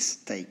that it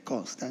stays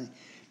constant.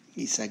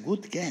 It's a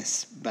good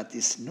guess, but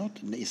it's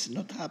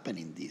not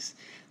happening this.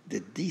 The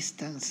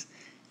distance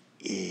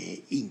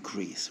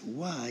increase.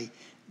 Why?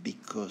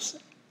 Because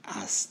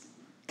as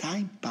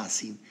time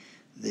passing,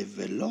 the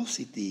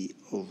velocity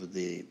of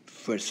the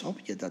first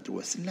object that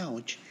was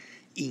launched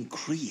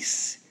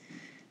increase.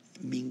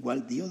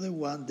 Meanwhile, the other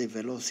one, the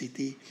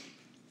velocity,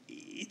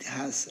 it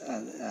has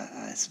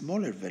a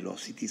smaller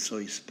velocity, so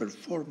it's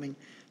performing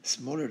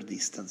smaller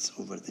distance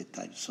over the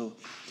time. So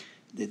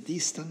the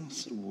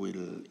distance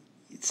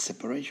its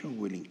separation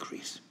will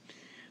increase.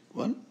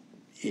 Well,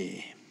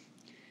 it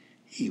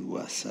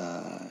was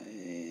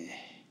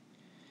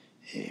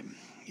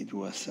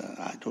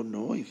I don't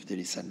know if there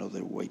is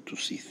another way to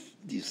see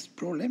this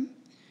problem,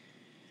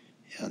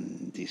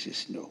 and this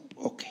is no.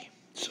 Okay,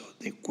 so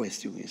the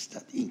question is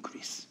that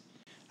increase.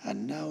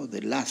 And now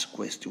the last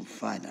question,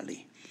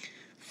 finally.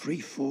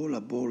 Free fall,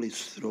 a ball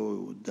is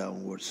thrown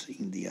downwards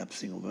in the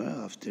absence of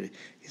air after it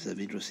has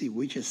been received.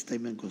 Which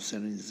statement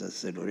concerning its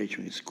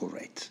acceleration is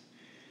correct?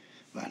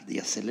 Well, the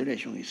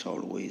acceleration is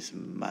always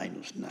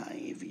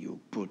 -9. If you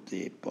put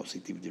the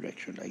positive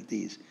direction like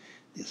this,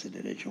 the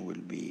acceleration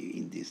will be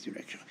in this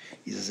direction.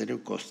 Is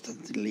acceleration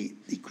constantly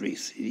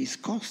decrease? It is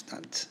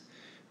constant.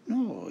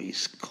 No,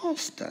 it's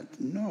constant.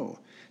 No.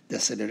 The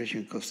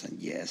acceleration is constant.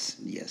 Yes,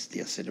 the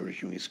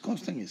acceleration is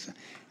constant.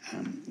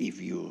 If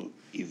you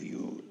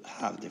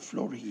have the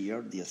floor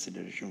here, the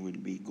acceleration will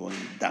be going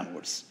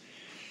downwards.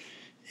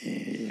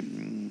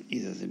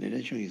 If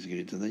acceleration is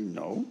greater than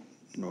no,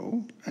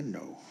 and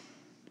no.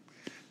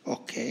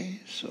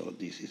 Okay, so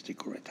this is the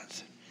correct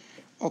answer.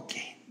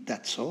 Okay,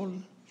 that's all.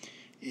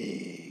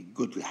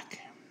 Good luck.